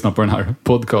alla som lyssnar på den här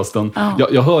podcasten. Oh.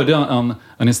 Jag hörde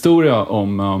en historia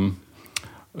om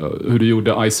hur du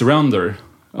gjorde I Surrender,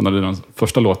 en av dina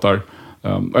första låtar.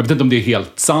 Jag vet inte om det är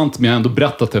helt sant, men jag har ändå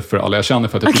berättat det för alla jag känner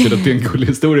för att jag tycker att det är en cool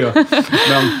historia.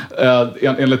 Men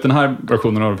enligt den här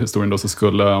versionen av historien då så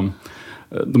skulle...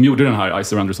 De gjorde den här I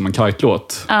Surrender som en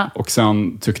Kite-låt. Och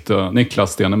sen tyckte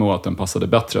Niklas Stenemo att den passade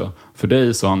bättre för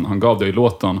dig, så han gav dig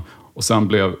låten. Och sen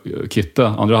blev Kitte,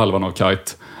 andra halvan av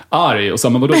Kite, arg och sa,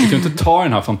 men vadå, du kan inte ta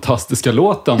den här fantastiska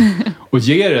låten och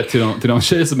ge det till någon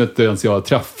tjej som inte ens jag har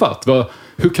träffat.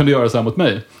 Hur kan du göra så här mot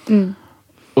mig?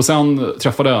 Och sen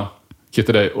träffade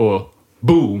Kitte dig och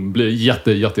boom, blir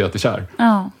jättekär.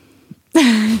 Ja.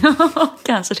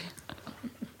 Kanske det.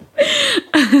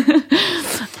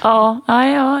 Ja,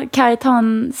 Kite har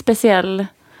en speciell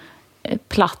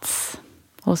plats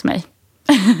hos mig.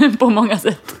 På många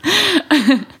sätt.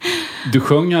 Du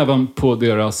sjöng även på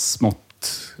deras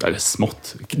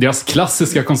deras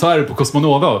klassiska konserter på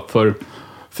Cosmonova för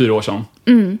 4 år sedan.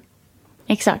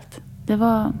 Exakt. Det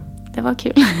var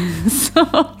kul. Så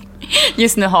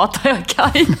just nu hatar jag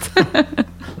Kite.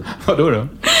 Vadå då?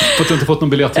 För att du inte fått någon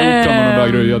biljett till Operan och de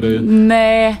vägrar ge dig?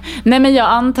 Nej, men jag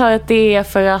antar att det är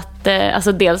för att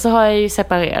alltså dels så har jag ju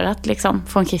separerat liksom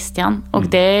från Christian och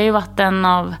det har ju varit en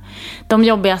av de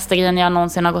jobbigaste grejerna jag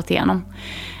någonsin har gått igenom.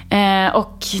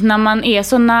 Och när man är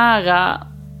så nära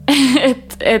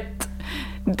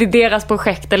deras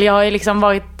projekt, eller jag har ju liksom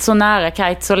varit så nära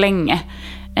Kite så länge.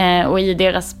 Och i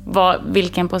deras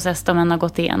vilken process de än har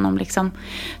gått igenom liksom.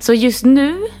 Så just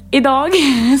nu, idag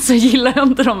så gillar jag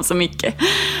inte dem så mycket.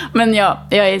 Men jag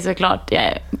är såklart,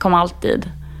 jag kommer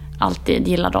alltid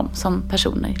gilla dem som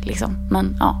personer liksom.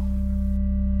 Men ja.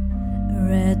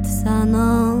 Red sun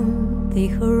on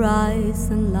the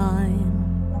horizon line,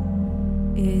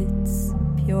 it's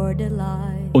pure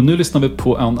delight. Och nu lyssnar vi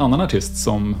på en annan artist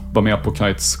som var med på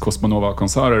Kites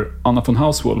Cosmonova-konserter, Anna von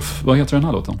Hauswolf. Vad heter den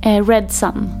här låten? Red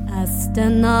Sun. As the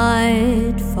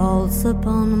night falls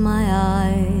upon my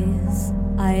eyes,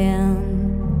 I am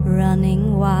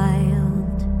running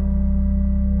wild.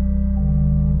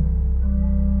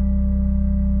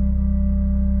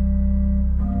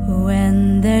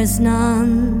 When there's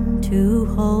none to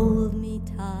hold me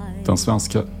tight. Den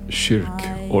svenska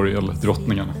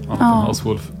kyrkorgeldrottningen, Anna von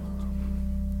Hauswolf.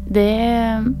 Det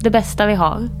är det bästa vi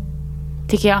har,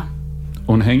 tycker jag.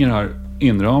 Hon hänger här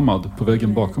inramad på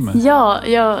väggen bakom mig. Ja,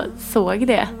 jag såg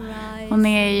det. Hon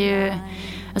är ju...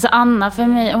 Alltså Anna för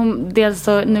mig, dels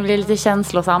så, nu blir det lite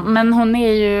känslosam, men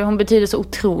hon betyder så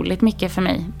otroligt mycket för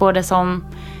mig. Både som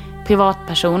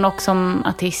privatperson och som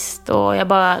artist. Och jag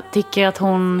bara tycker att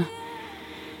hon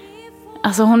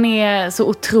är så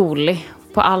otrolig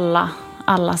på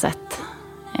alla sätt.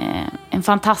 En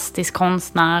fantastisk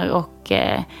konstnär och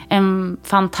en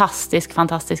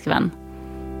fantastisk vän.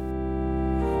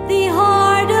 The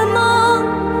heart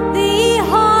among the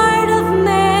heart of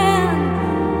man.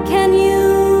 Can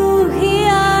you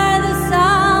hear the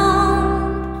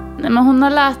sound? Nej, men hon har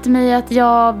lärt mig att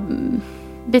jag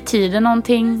betyder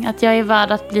någonting. Att jag är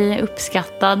värd att bli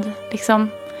uppskattad. Liksom.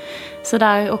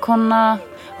 Sådär. Och hon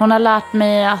har lärt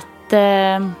mig att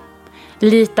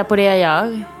lita på det jag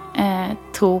gör.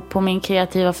 Tro på min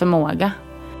kreativa förmåga.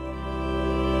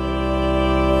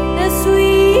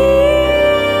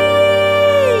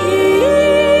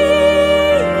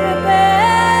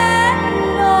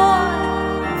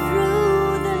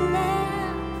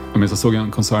 Jag såg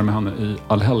en konsert med henne i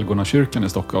Allhelgonakyrkan i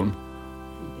Stockholm.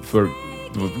 För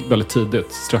det var väldigt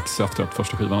tidigt, strax efter att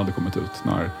första skivan hade kommit ut.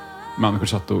 När människor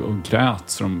satt och grät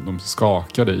så de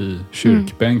skakade i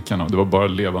kyrkbänkarna. Och det var bara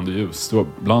levande ljus. Det var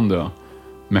bland det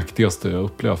mäktigaste jag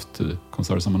upplevt i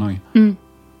konsertsammanhang.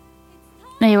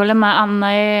 Nej, jag håller med. Anna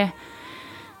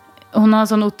hon har en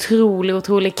sån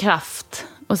otrolig kraft.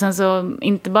 Och sen så,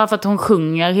 inte bara för att hon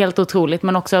sjunger helt otroligt,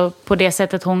 men också på det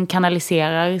sättet hon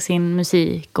kanaliserar sin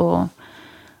musik och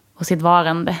sitt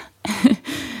varande.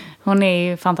 Hon är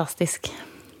ju fantastisk.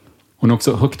 Hon är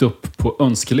också högt upp på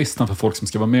önskelistan för folk som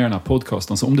ska vara med i den här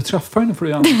podcasten. Så om du träffar henne får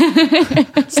du gärna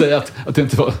säga att det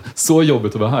inte var så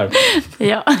jobbigt att vara här.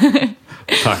 Ja.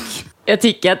 Tack. Jag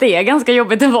tycker att det är ganska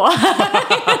jobbigt att vara här.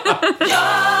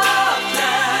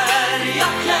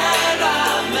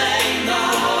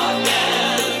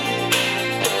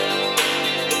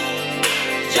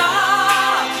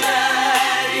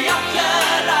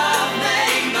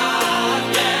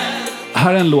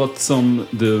 Här är en låt som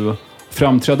du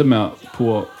framträdde med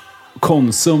på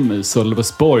Konsum i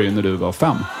Sölvesborg när du var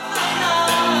 5.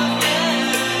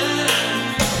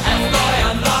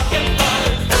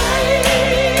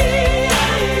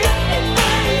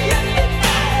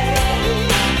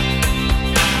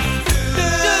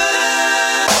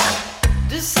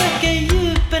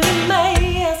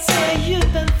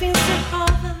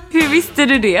 Hur visste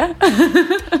du det?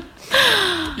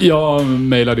 Jag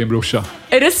mejlade din brorsa.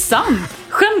 Är det sant?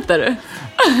 Skämtar du?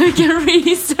 Vilken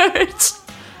research.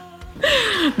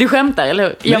 Du skämtar, eller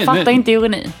hur? Jag fattar inte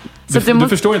ironi. Så du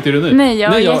förstår inte ironi? Nej,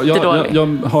 jag är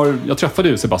jättedålig. Jag träffade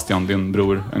ju Sebastian, din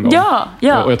bror, en gång.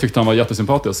 Ja. Och jag tyckte han var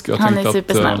jättesympatisk. Jag han är tänkte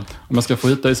supersnäll. Om jag ska få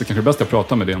hit dig så kanske det är bäst jag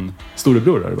pratar med din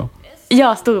storebror, är det va?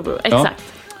 Ja, storebror, exakt.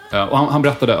 Ja. Och han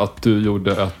berättade att du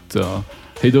gjorde ett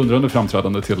hejdundrande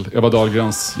framträdande till Eva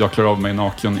Dahlgrens Jag klarar av mig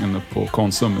naken inne på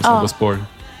Konsum i Sölvesborg.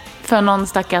 För någon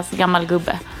stackars gammal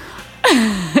gubbe.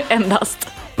 Endast.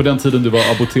 På den tiden du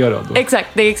var aborterad. Exakt,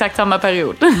 det är exakt samma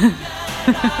period.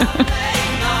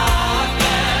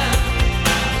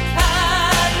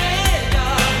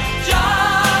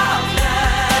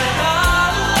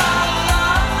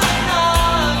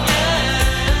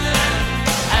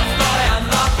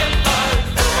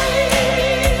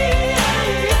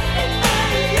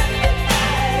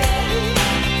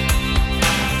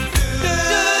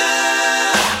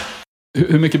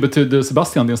 Hur mycket betydde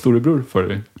Sebastian, din storebror, för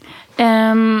dig?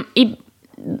 I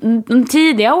de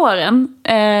tidiga åren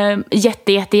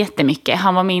jättemycket.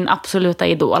 Han var min absoluta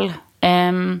idol.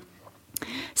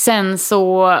 Sen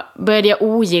så började jag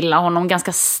ogilla honom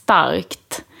ganska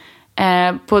starkt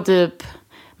på typ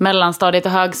mellanstadiet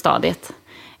och högstadiet.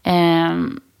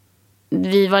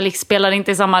 Vi spelade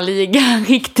inte i samma liga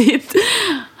riktigt.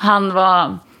 Han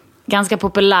var ganska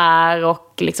populär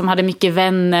och liksom hade mycket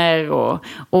vänner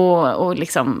och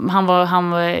liksom, han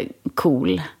var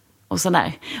cool och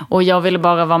sådär. Och jag ville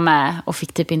bara vara med och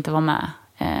fick typ inte vara med.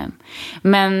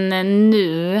 Men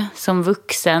nu som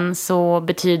vuxen så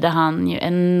betyder han ju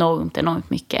enormt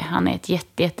mycket. Han är ett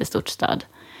jättestort stöd.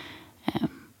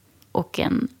 Och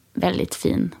väldigt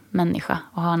fin människa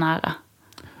att ha nära.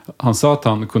 Han sa att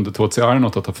han kunde ta åt sig äran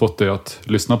åt att ha fått dig att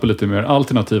lyssna på lite mer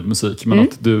alternativ musik. Men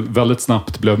att du väldigt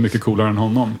snabbt blev mycket coolare än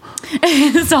honom.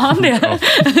 Sa han det? Ja.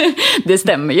 Det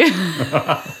stämmer ju.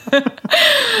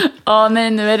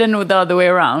 Nej, nu är det nog the other way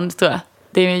around, tror jag.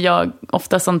 Det är jag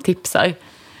ofta som tipsar.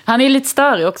 Han är lite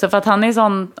större också, för att han är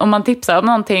sån, om man tipsar om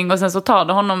någonting och sen så tar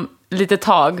det honom lite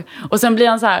tag. Och sen blir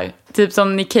han så här, typ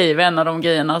som Nick Cave, en av de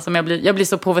grejerna som jag blir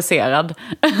så provocerad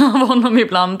av honom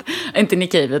ibland. Inte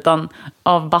Nick Cave, utan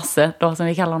av Basse då, som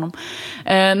vi kallar honom.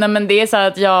 Nej, men det är så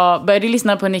att jag började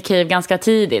lyssna på Nick Cave ganska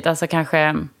tidigt, alltså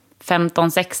kanske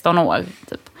 15-16 år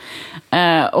typ.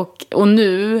 Och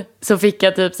nu så fick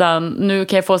jag typ såhär, nu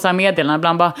kan jag få så här meddelanden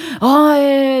ibland bara,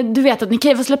 du vet att Nick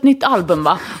Cave har släppt nytt album,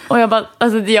 va? Och jag bara,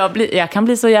 alltså jag kan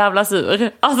bli så jävla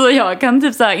sur. Alltså jag kan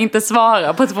typ såhär inte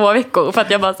svara på 2 veckor för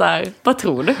att jag bara såhär, vad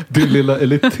tror du? Du lilla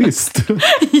elitist.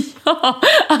 Ja,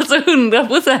 alltså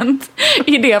 100%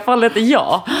 i det fallet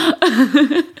ja.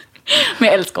 Men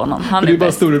jag älskar honom. Han det är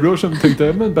bara storebror som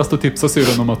tänkte, men bäst att tipsa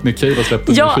syrran om att Nick Cave har släppt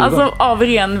en ny skiva. Ja, alltså av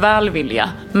ren välvilja.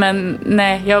 Men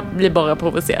nej, jag blir bara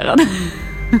provocerad.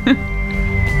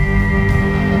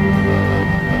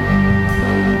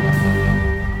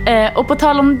 Och på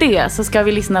tal om det så ska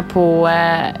vi lyssna på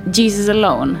Jesus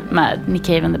Alone med Nick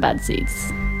Cave and the Bad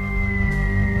Seeds.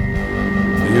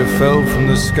 You fell from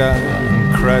the sky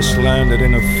and crash landed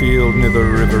in a field near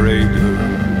the River Adur.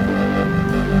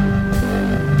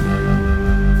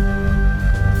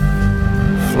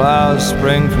 Flowers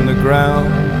sprang from the ground,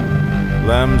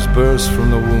 lambs burst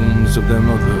from the wombs of their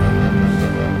mothers.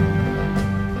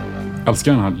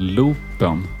 Älskar den här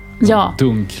loopen. Ja.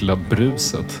 Dunkla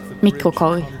bruset.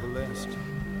 Mikrokorg.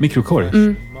 Mikrokorg?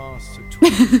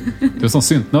 Du är som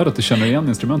syntnörd att du känner igen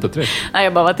instrumentet direkt. Nej,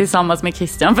 jag bara var tillsammans med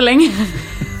Christian för länge.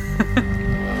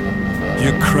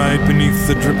 You cried beneath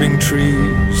the dripping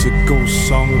trees, a ghost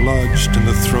song lodged in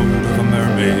the throat of a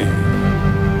mermaid.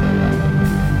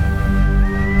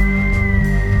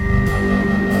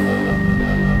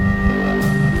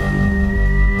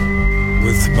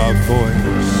 With my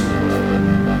voice,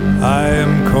 I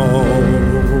am calling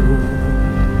you.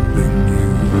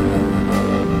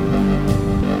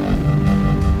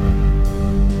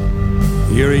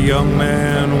 You're a young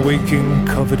man waking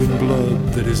covered in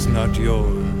blood that is not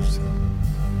yours.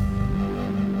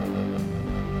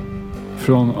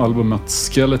 Från albumet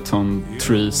Skeleton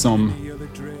Tree, som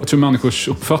jag tror människors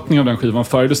uppfattning av den skivan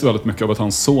färgades väldigt mycket av att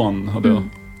hans son hade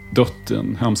dött i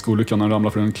en hemsk olycka när han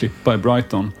ramlade från en klippa i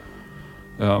Brighton.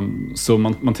 Så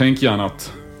man tänker gärna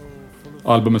att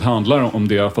albumet handlar om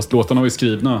det, fast låtarna var ju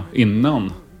skrivna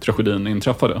innan tragedin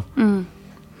inträffade.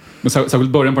 Men särskilt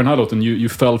början på den här låten, You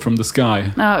Fell From The Sky.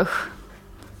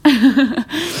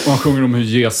 Och han sjunger om hur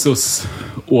Jesus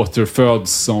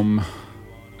återföds som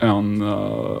en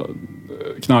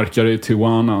knarkare i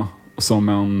Tijuana, som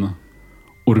en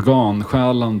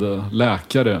organskälande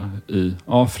läkare i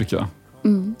Afrika.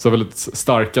 Så väldigt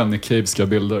starka Nick Caveska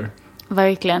bilder.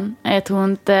 Verkligen. Jag tror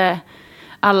inte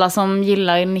alla som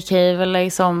gillar Nick Cave eller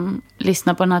som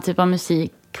lyssnar på den här typen av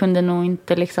musik kunde nog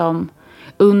inte liksom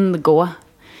undgå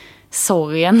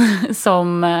sorgen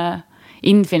som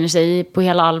infinner sig på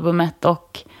hela albumet.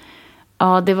 Och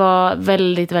ja, det var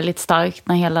väldigt, väldigt starkt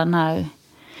när hela den här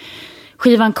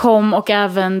skivan kom, och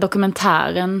även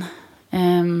dokumentären.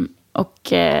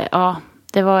 Ja,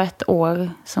 det var ett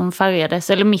år som färgades,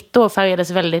 eller mitt år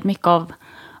färgades väldigt mycket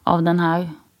av den här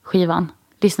skivan.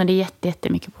 Lyssnade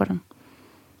jättemycket på den.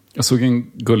 Jag såg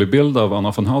en gullig bild av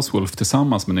Anna von Hauswolf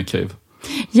tillsammans med Nick Cave.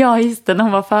 Ja, just det.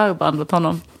 Hon var förband åt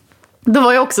honom. Då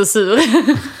var jag också sur.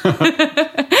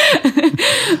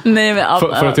 Nej, men,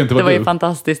 för att det inte var det var du. Ju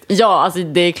fantastiskt. Ja, alltså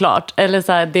det är klart. Eller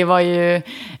så här, det var ju...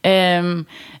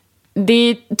 det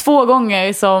är 2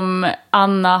 gånger som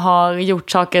Anna har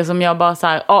gjort saker som jag bara så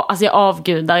här... Alltså jag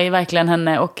avgudar verkligen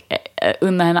henne och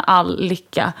unnar henne all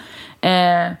lycka.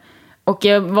 Och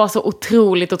jag var så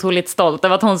otroligt stolt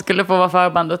över att hon skulle få vara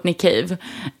förband åt Nick Cave.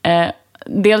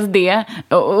 Dels det,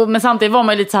 men samtidigt var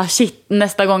man lite så här, shit,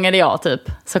 nästa gång är det jag typ,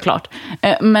 såklart.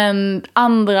 Men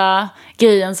andra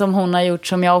grejen som hon har gjort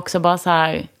som jag också bara så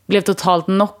här blev totalt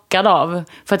knockad av,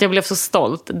 för att jag blev så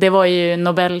stolt, det var ju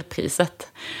Nobelpriset.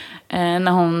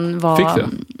 När hon var... Fick du?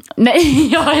 Nej,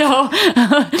 ja.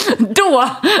 Då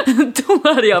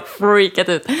hade jag freakat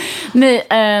ut. Nej,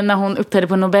 när hon uppträdde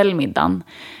på Nobelmiddagen.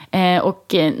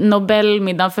 Och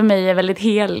Nobelmiddagen för mig är väldigt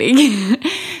helig.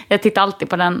 Jag tittar alltid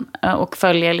på den och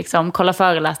följer liksom, kollar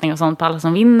föreläsningar och sånt på alla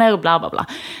som vinner och bla bla bla.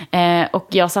 Och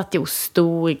jag satt ju och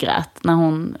storgrät när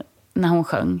hon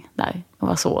sjöng där och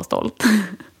var så stolt.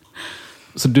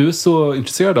 Så du är så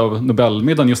intresserad av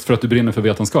Nobelmiddagen just för att du brinner för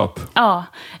vetenskap? Ja,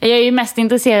 jag är ju mest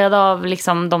intresserad av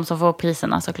liksom de som får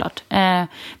priserna såklart.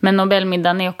 Men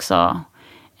Nobelmiddagen är också...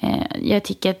 jag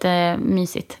tycker att det är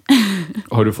mysigt.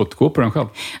 Har du fått gå på den själv?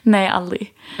 Nej,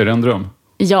 aldrig. Är det en dröm?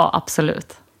 Ja,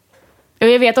 absolut. Och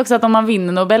jag vet också att om man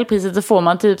vinner Nobelpriset så får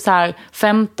man typ så här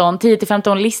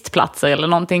 10-15 listplatser eller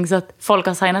någonting, så att folk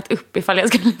har signat upp ifall jag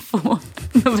skulle få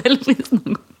Nobelpris någon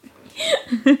gång.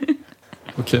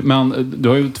 Okej, men du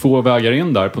har ju 2 vägar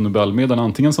in där på Nobelmiddagen,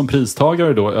 antingen som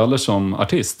pristagare då eller som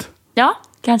artist. Ja,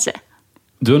 kanske.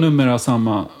 Du har numera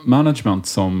samma management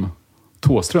som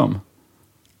Thåström.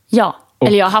 Ja,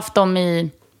 eller jag har haft dem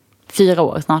i 4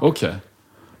 år snart. Okej.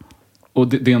 Och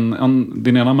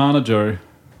din ena manager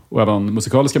och även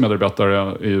musikaliska medarbetare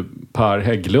är ju Per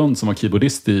Hägglund som var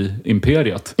keyboardist i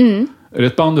Imperiet. Mm. Är det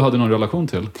ett band du hade någon relation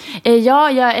till?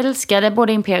 Ja, jag älskade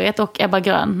både Imperiet och Ebba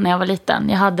Grön när jag var liten.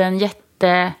 Jag hade en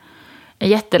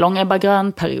jättelång Ebba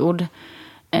Grön-period.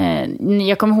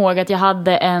 Jag kommer ihåg att jag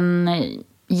hade en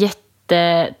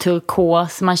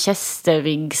jätteturkos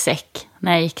Manchester-ryggsäck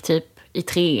när jag gick typ i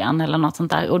 3:an eller något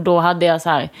sånt där. Och då hade jag så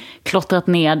här klottrat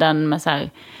ner den med så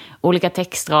här olika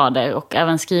textrader och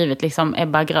även skrivit liksom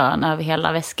Ebba Grön över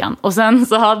hela väskan. Och sen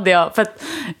så hade jag, för att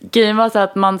grejen var så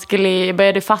att jag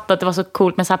började fatta att det var så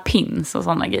coolt med så här pins och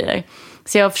sådana grejer.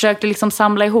 Så jag försökte liksom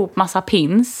samla ihop massa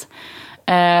pins.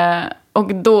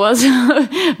 Och då så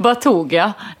bara tog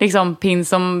jag liksom pins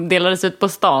som delades ut på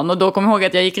stan. Och då kom jag ihåg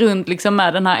att jag gick runt liksom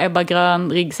med den här Ebba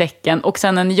Grön-ryggsäcken och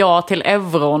sen en ja till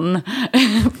euron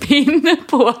pin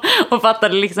på. Och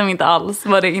fattade liksom inte alls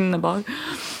vad det innebar.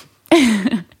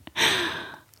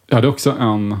 Jag hade också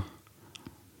en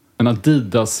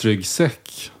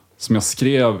Adidas-ryggsäck som jag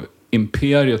skrev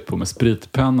Imperiet på med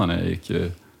spritpenna när jag gick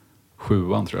i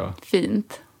 7:an, tror jag.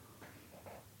 Fint.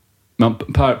 Men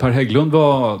Per Hägglund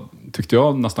var, tyckte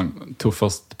jag, nästan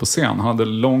tuffast på scen. Han hade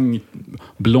lång,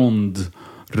 blond,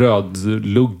 röd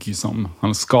lugg som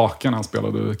han skakade när han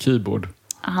spelade keyboard.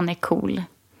 Han är cool.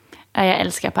 Jag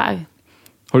älskar Per.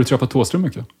 Har du träffat Thåström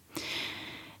mycket?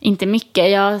 Inte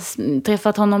mycket. Jag har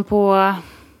träffat honom på...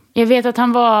 Jag vet att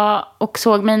han var och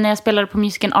såg mig när jag spelade på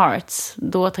Music and Arts.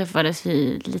 Då träffades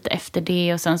vi lite efter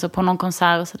det och sen så på någon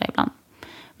konsert och sådär ibland.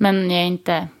 Men jag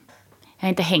har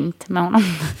inte hängt med honom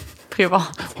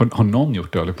privat. Har någon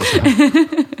gjort det, eller på så här?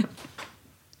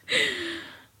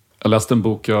 Jag läste en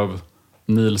bok av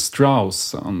Neil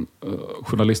Strauss, en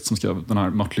journalist som skrev den här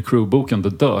Mötley Crüe-boken The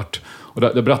Dirt. Och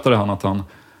där berättade han att han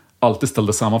alltid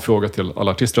ställde samma fråga till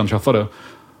alla artister han träffade.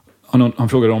 Han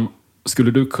frågade om,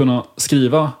 skulle du kunna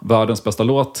skriva världens bästa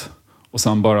låt och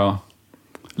sen bara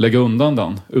lägga undan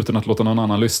den utan att låta någon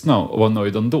annan lyssna och vara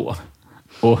nöjd ändå?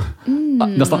 Och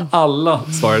nästan alla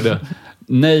svarade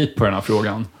nej på den här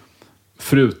frågan.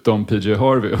 Förutom PJ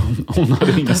Harvey. Hon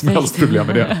hade inga som helst problem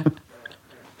med det.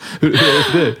 Hur är det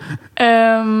för dig?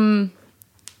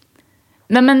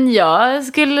 Nej, men jag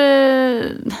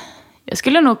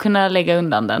skulle nog kunna lägga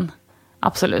undan den.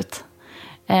 Absolut.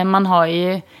 Man har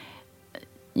ju...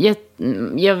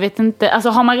 Jag vet inte... Alltså,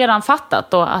 har man redan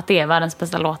fattat då att det är världens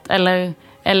bästa låt?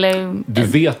 Eller du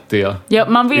vet det. Ja,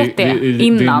 man vet det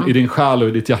innan. I din själ och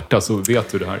i ditt hjärta så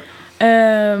vet du det här.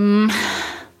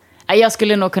 Jag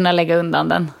skulle nog kunna lägga undan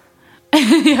den.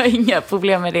 Jag har inga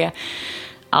problem med det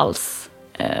alls.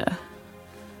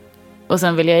 Och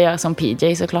sen vill jag göra som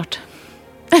PJ såklart.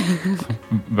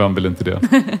 Vem vill inte det?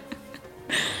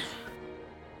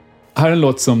 Här är en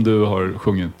låt som du har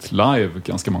sjungit live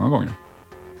ganska många gånger.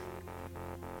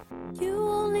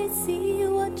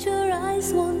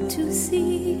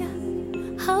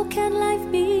 How can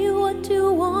life be what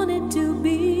you want it to be?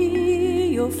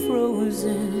 You're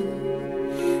frozen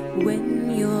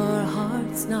when your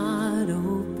heart's not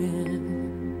open.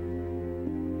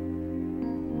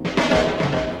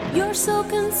 You're so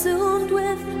consumed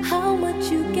with how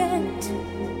much you get.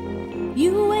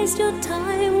 You waste your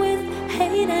time with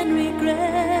hate and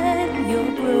regret.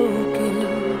 You're broken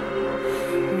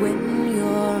when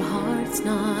your heart's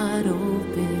not open.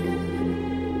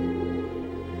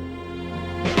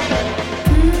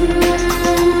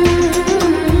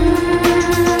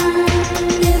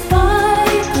 If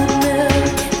I could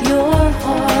melt your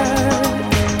heart,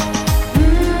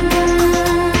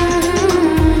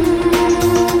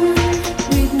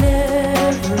 we'd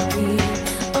never be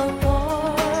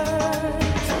apart.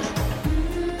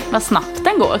 Vad snabbt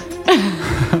den går.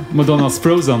 Madonnas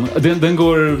Frozen. Den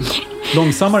går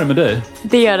långsammare med dig.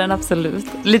 Det gör den absolut.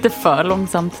 Lite för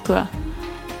långsamt, tror jag.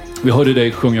 Vi hörde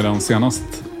dig sjunga den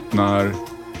senast när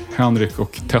Henrik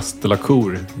och Tess de la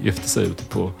Cour gifte sig ute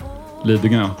på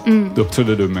Lidingö. Då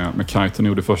uppträdde du med Kite och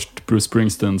gjorde först Bruce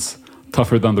Springsteens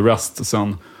Tougher Than the Rest och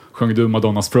sen sjöng du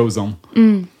Madonnas Frozen.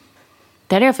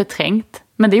 Det hade jag förträngt.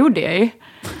 Men det gjorde jag ju.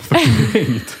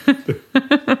 Förträngt?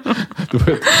 Det var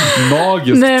ett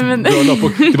magiskt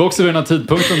bröllop. Det var också vid den här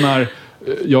tidpunkten när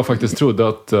jag faktiskt trodde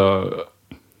att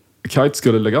Kite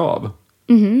skulle lägga av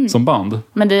som band.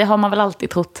 Men det har man väl alltid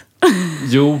trott.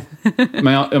 Jo,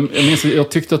 men jag minns,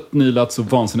 jag tyckte att ni lät så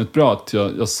vansinnigt bra att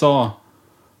jag sa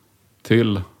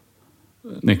till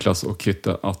Niklas och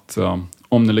Kitte att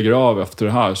om ni lägger av efter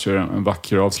det här så är det en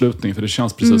vacker avslutning. För det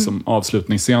känns precis som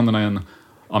avslutningsscenerna i en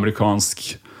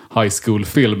amerikansk high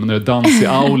school-film när det är dans i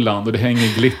aulan och det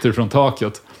hänger glitter från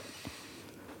taket.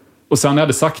 Och sen när jag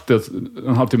hade sagt det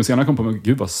en halvtimme senare kom på mig,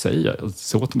 gud vad säger jag? Jag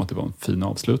såg att det var en fin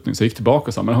avslutning. Så jag gick tillbaka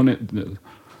och sa, men hörni,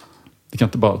 det kan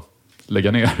inte bara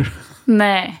lägga ner.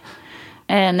 Nej.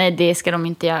 Nej, det ska de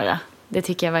inte göra. Det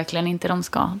tycker jag verkligen inte de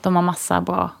ska. De har massa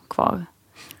bra kvar.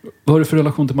 Vad har du för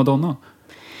relation till Madonna?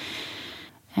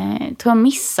 Jag tror jag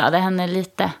missade henne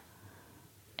lite.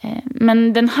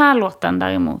 Men den här låten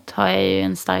däremot har jag ju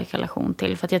en stark relation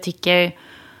till. För att jag tycker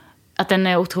att den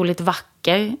är otroligt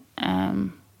vacker.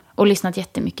 Och lyssnat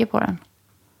jättemycket på den.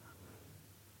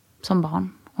 Som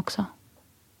barn också.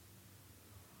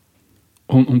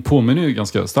 Hon påminner ju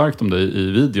ganska starkt om dig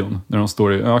i videon. När hon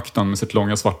står i öknen med sitt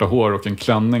långa svarta hår och en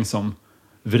klänning som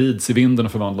vrids i vinden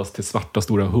och förvandlas till svarta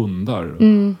stora hundar.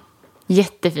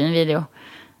 Jättefin video.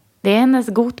 Det är hennes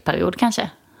gotperiod kanske.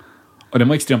 Ja, den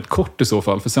var extremt kort i så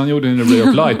fall. För sen gjorde hon en Ray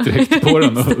of Light direkt på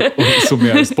den och såg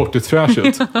mer sportigt fräsch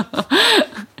ut.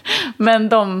 Men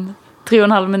de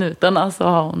 3,5 minuterna så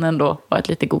har hon ändå varit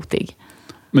lite gotig.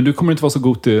 Men du kommer inte vara så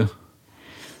gotig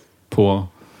på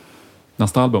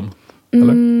nästa album?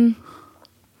 Eller?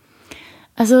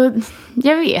 Alltså,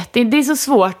 jag vet. Det är så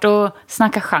svårt att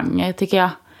snacka genre, tycker jag.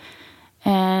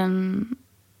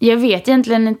 Jag vet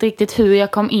egentligen inte riktigt hur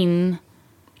jag kom in.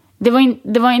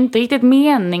 Det var inte riktigt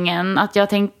meningen att jag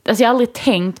tänkte... Alltså jag har aldrig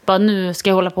tänkt bara nu ska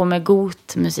jag hålla på med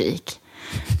gotmusik.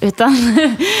 Utan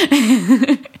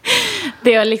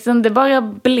det bara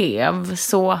blev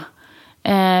så.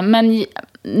 Men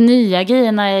nya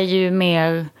grejerna är ju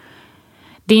mer...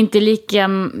 Det är inte lika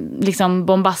liksom,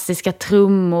 bombastiska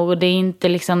trummor. Det är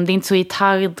inte så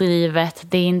gitarrdrivet.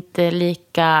 Det är inte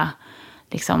lika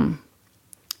liksom,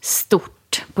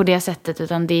 stort på det sättet.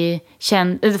 Utan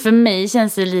för mig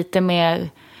känns det lite mer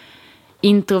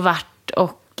introvert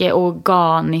och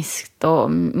organiskt.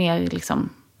 Och mer liksom,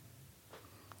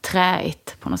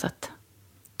 träigt på något sätt.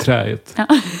 Träigt? Ja.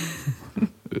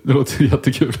 Det låter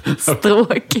jättekul.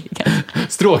 Stråkigt.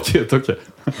 Stråkigt, okej.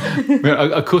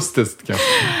 Mer akustiskt kanske.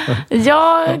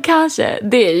 Ja, kanske.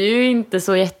 Det är ju inte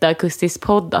så jätteakustiskt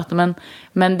poddat,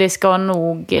 men det ska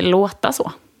nog låta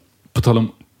så. På tal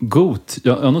om got,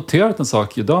 jag har noterat en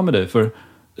sak idag med dig. För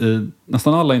i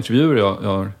nästan alla intervjuer jag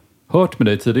har hört med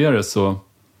dig tidigare så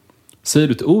säger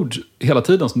du ett ord hela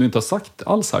tiden som du inte har sagt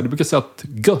alls här. Du brukar säga att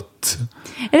gött.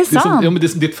 Är det sant? Men det är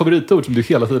som ditt favoritord som du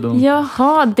hela tiden...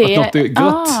 Jaha, det... Att något är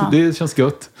gött, det känns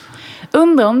gött.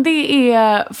 Undrar om det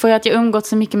är för att jag umgått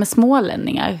så mycket med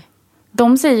smålänningar.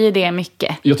 De säger det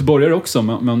mycket. Göteborgare också,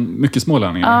 men mycket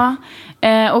smålänningar.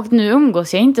 Ja, och nu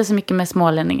umgås jag inte så mycket med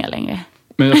smålänningar längre.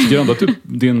 Men jag tycker ändå att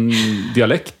din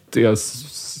dialekt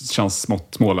känns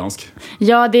smått småländsk.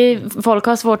 Ja, folk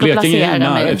har svårt att placera mig.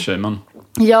 Blekinge är i och för sig, men...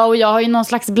 Ja, och jag har ju någon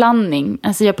slags blandning.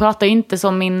 Alltså jag pratar ju inte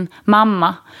som min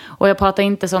mamma. Och jag pratar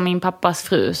inte som min pappas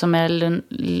fru som är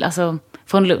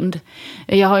från Lund.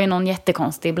 Jag har ju någon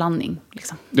jättekonstig blandning.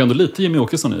 Liksom. Det är ändå lite Jimmy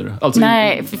Åkesson i det. Alltså,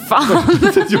 nej, för fan.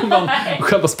 Jo, men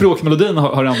själva språkmelodin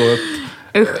har ändå ett...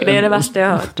 Usch, det är det värsta jag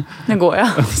har hört. Nu går jag.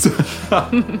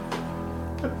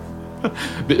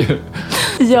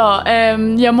 Ja,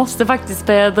 jag måste faktiskt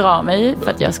börja dra mig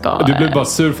för att jag ska... Du blev bara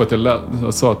sur för att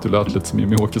jag sa att du lät lite som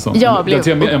Jimmy Åkesson. Jag blev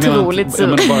otroligt sur. Jag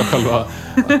menar bara själva...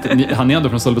 han är ändå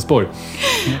från Sölvesborg.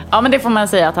 Ja, men det får man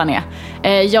säga att han är.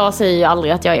 Jag säger ju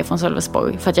aldrig att jag är från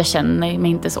Sölvesborg för att jag känner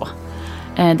mig inte så.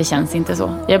 Det känns inte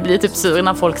så. Jag blir typ sur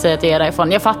när folk säger att jag är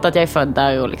därifrån. Jag fattar att jag är född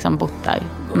där och liksom bott där.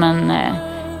 Men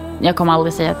jag kommer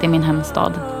aldrig säga att det är min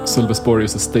hemstad. Sölvesborg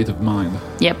is a state of mind.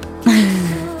 Japp.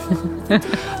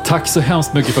 Tack så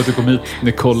hemskt mycket för att du kom hit,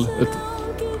 Nicole. Ett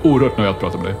oerhört nöje att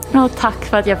prata med dig. Ja, tack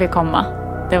för att jag fick komma.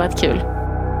 Det var kul.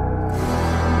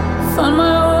 Find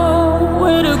my own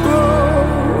way to grow.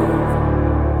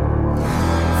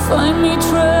 Find me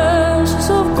treasures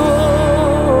of gold.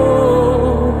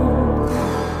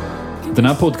 Den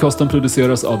här podcasten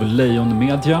produceras av Lejon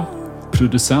Media.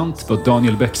 Producent var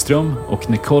Daniel Bäckström och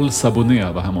Nicole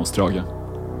Saboné var hemma hos Drage.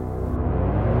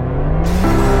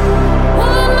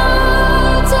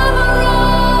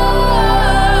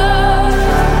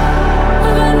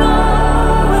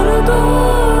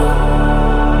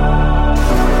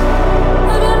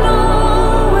 I got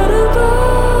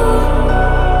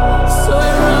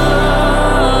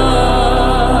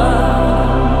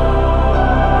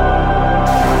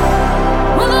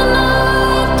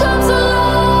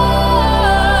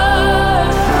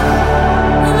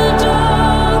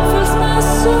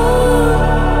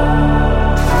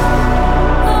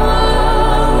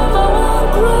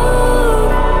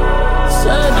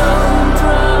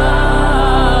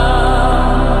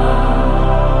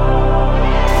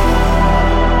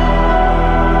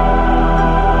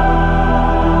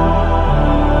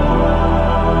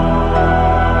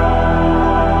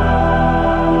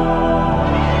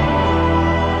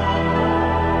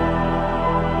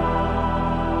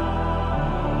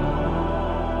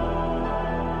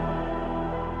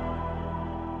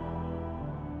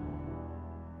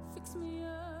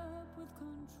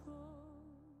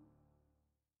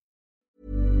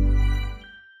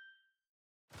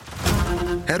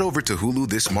Head over to Hulu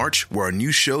this March, where our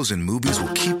new shows and movies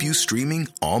will keep you streaming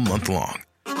all month long.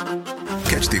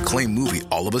 Catch the acclaimed movie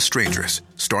All of Us Strangers,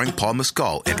 starring Paul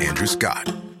Mescal and Andrew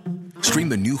Scott. Stream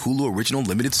the new Hulu original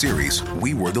limited series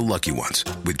We Were the Lucky Ones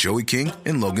with Joey King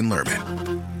and Logan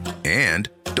Lerman. And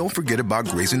don't forget about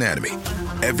Grey's Anatomy.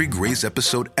 Every Grey's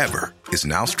episode ever is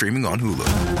now streaming on Hulu.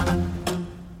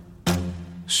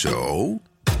 So,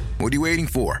 what are you waiting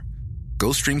for?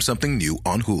 Go stream something new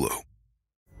on Hulu.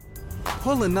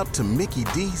 Pulling up to Mickey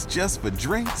D's just for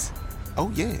drinks?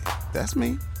 Oh yeah, that's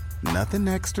me. Nothing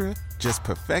extra, just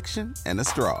perfection and a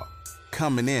straw.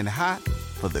 Coming in hot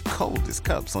for the coldest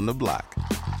cups on the block.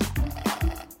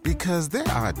 Because there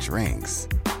are drinks.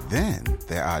 Then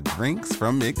there are drinks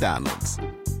from McDonald's.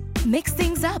 Mix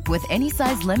things up with any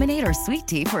size lemonade or sweet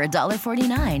tea for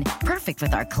 $1.49. Perfect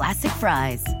with our classic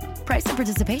fries. Price and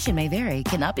participation may vary.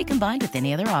 Cannot be combined with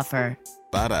any other offer.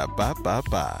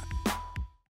 Ba-da-ba-ba-ba.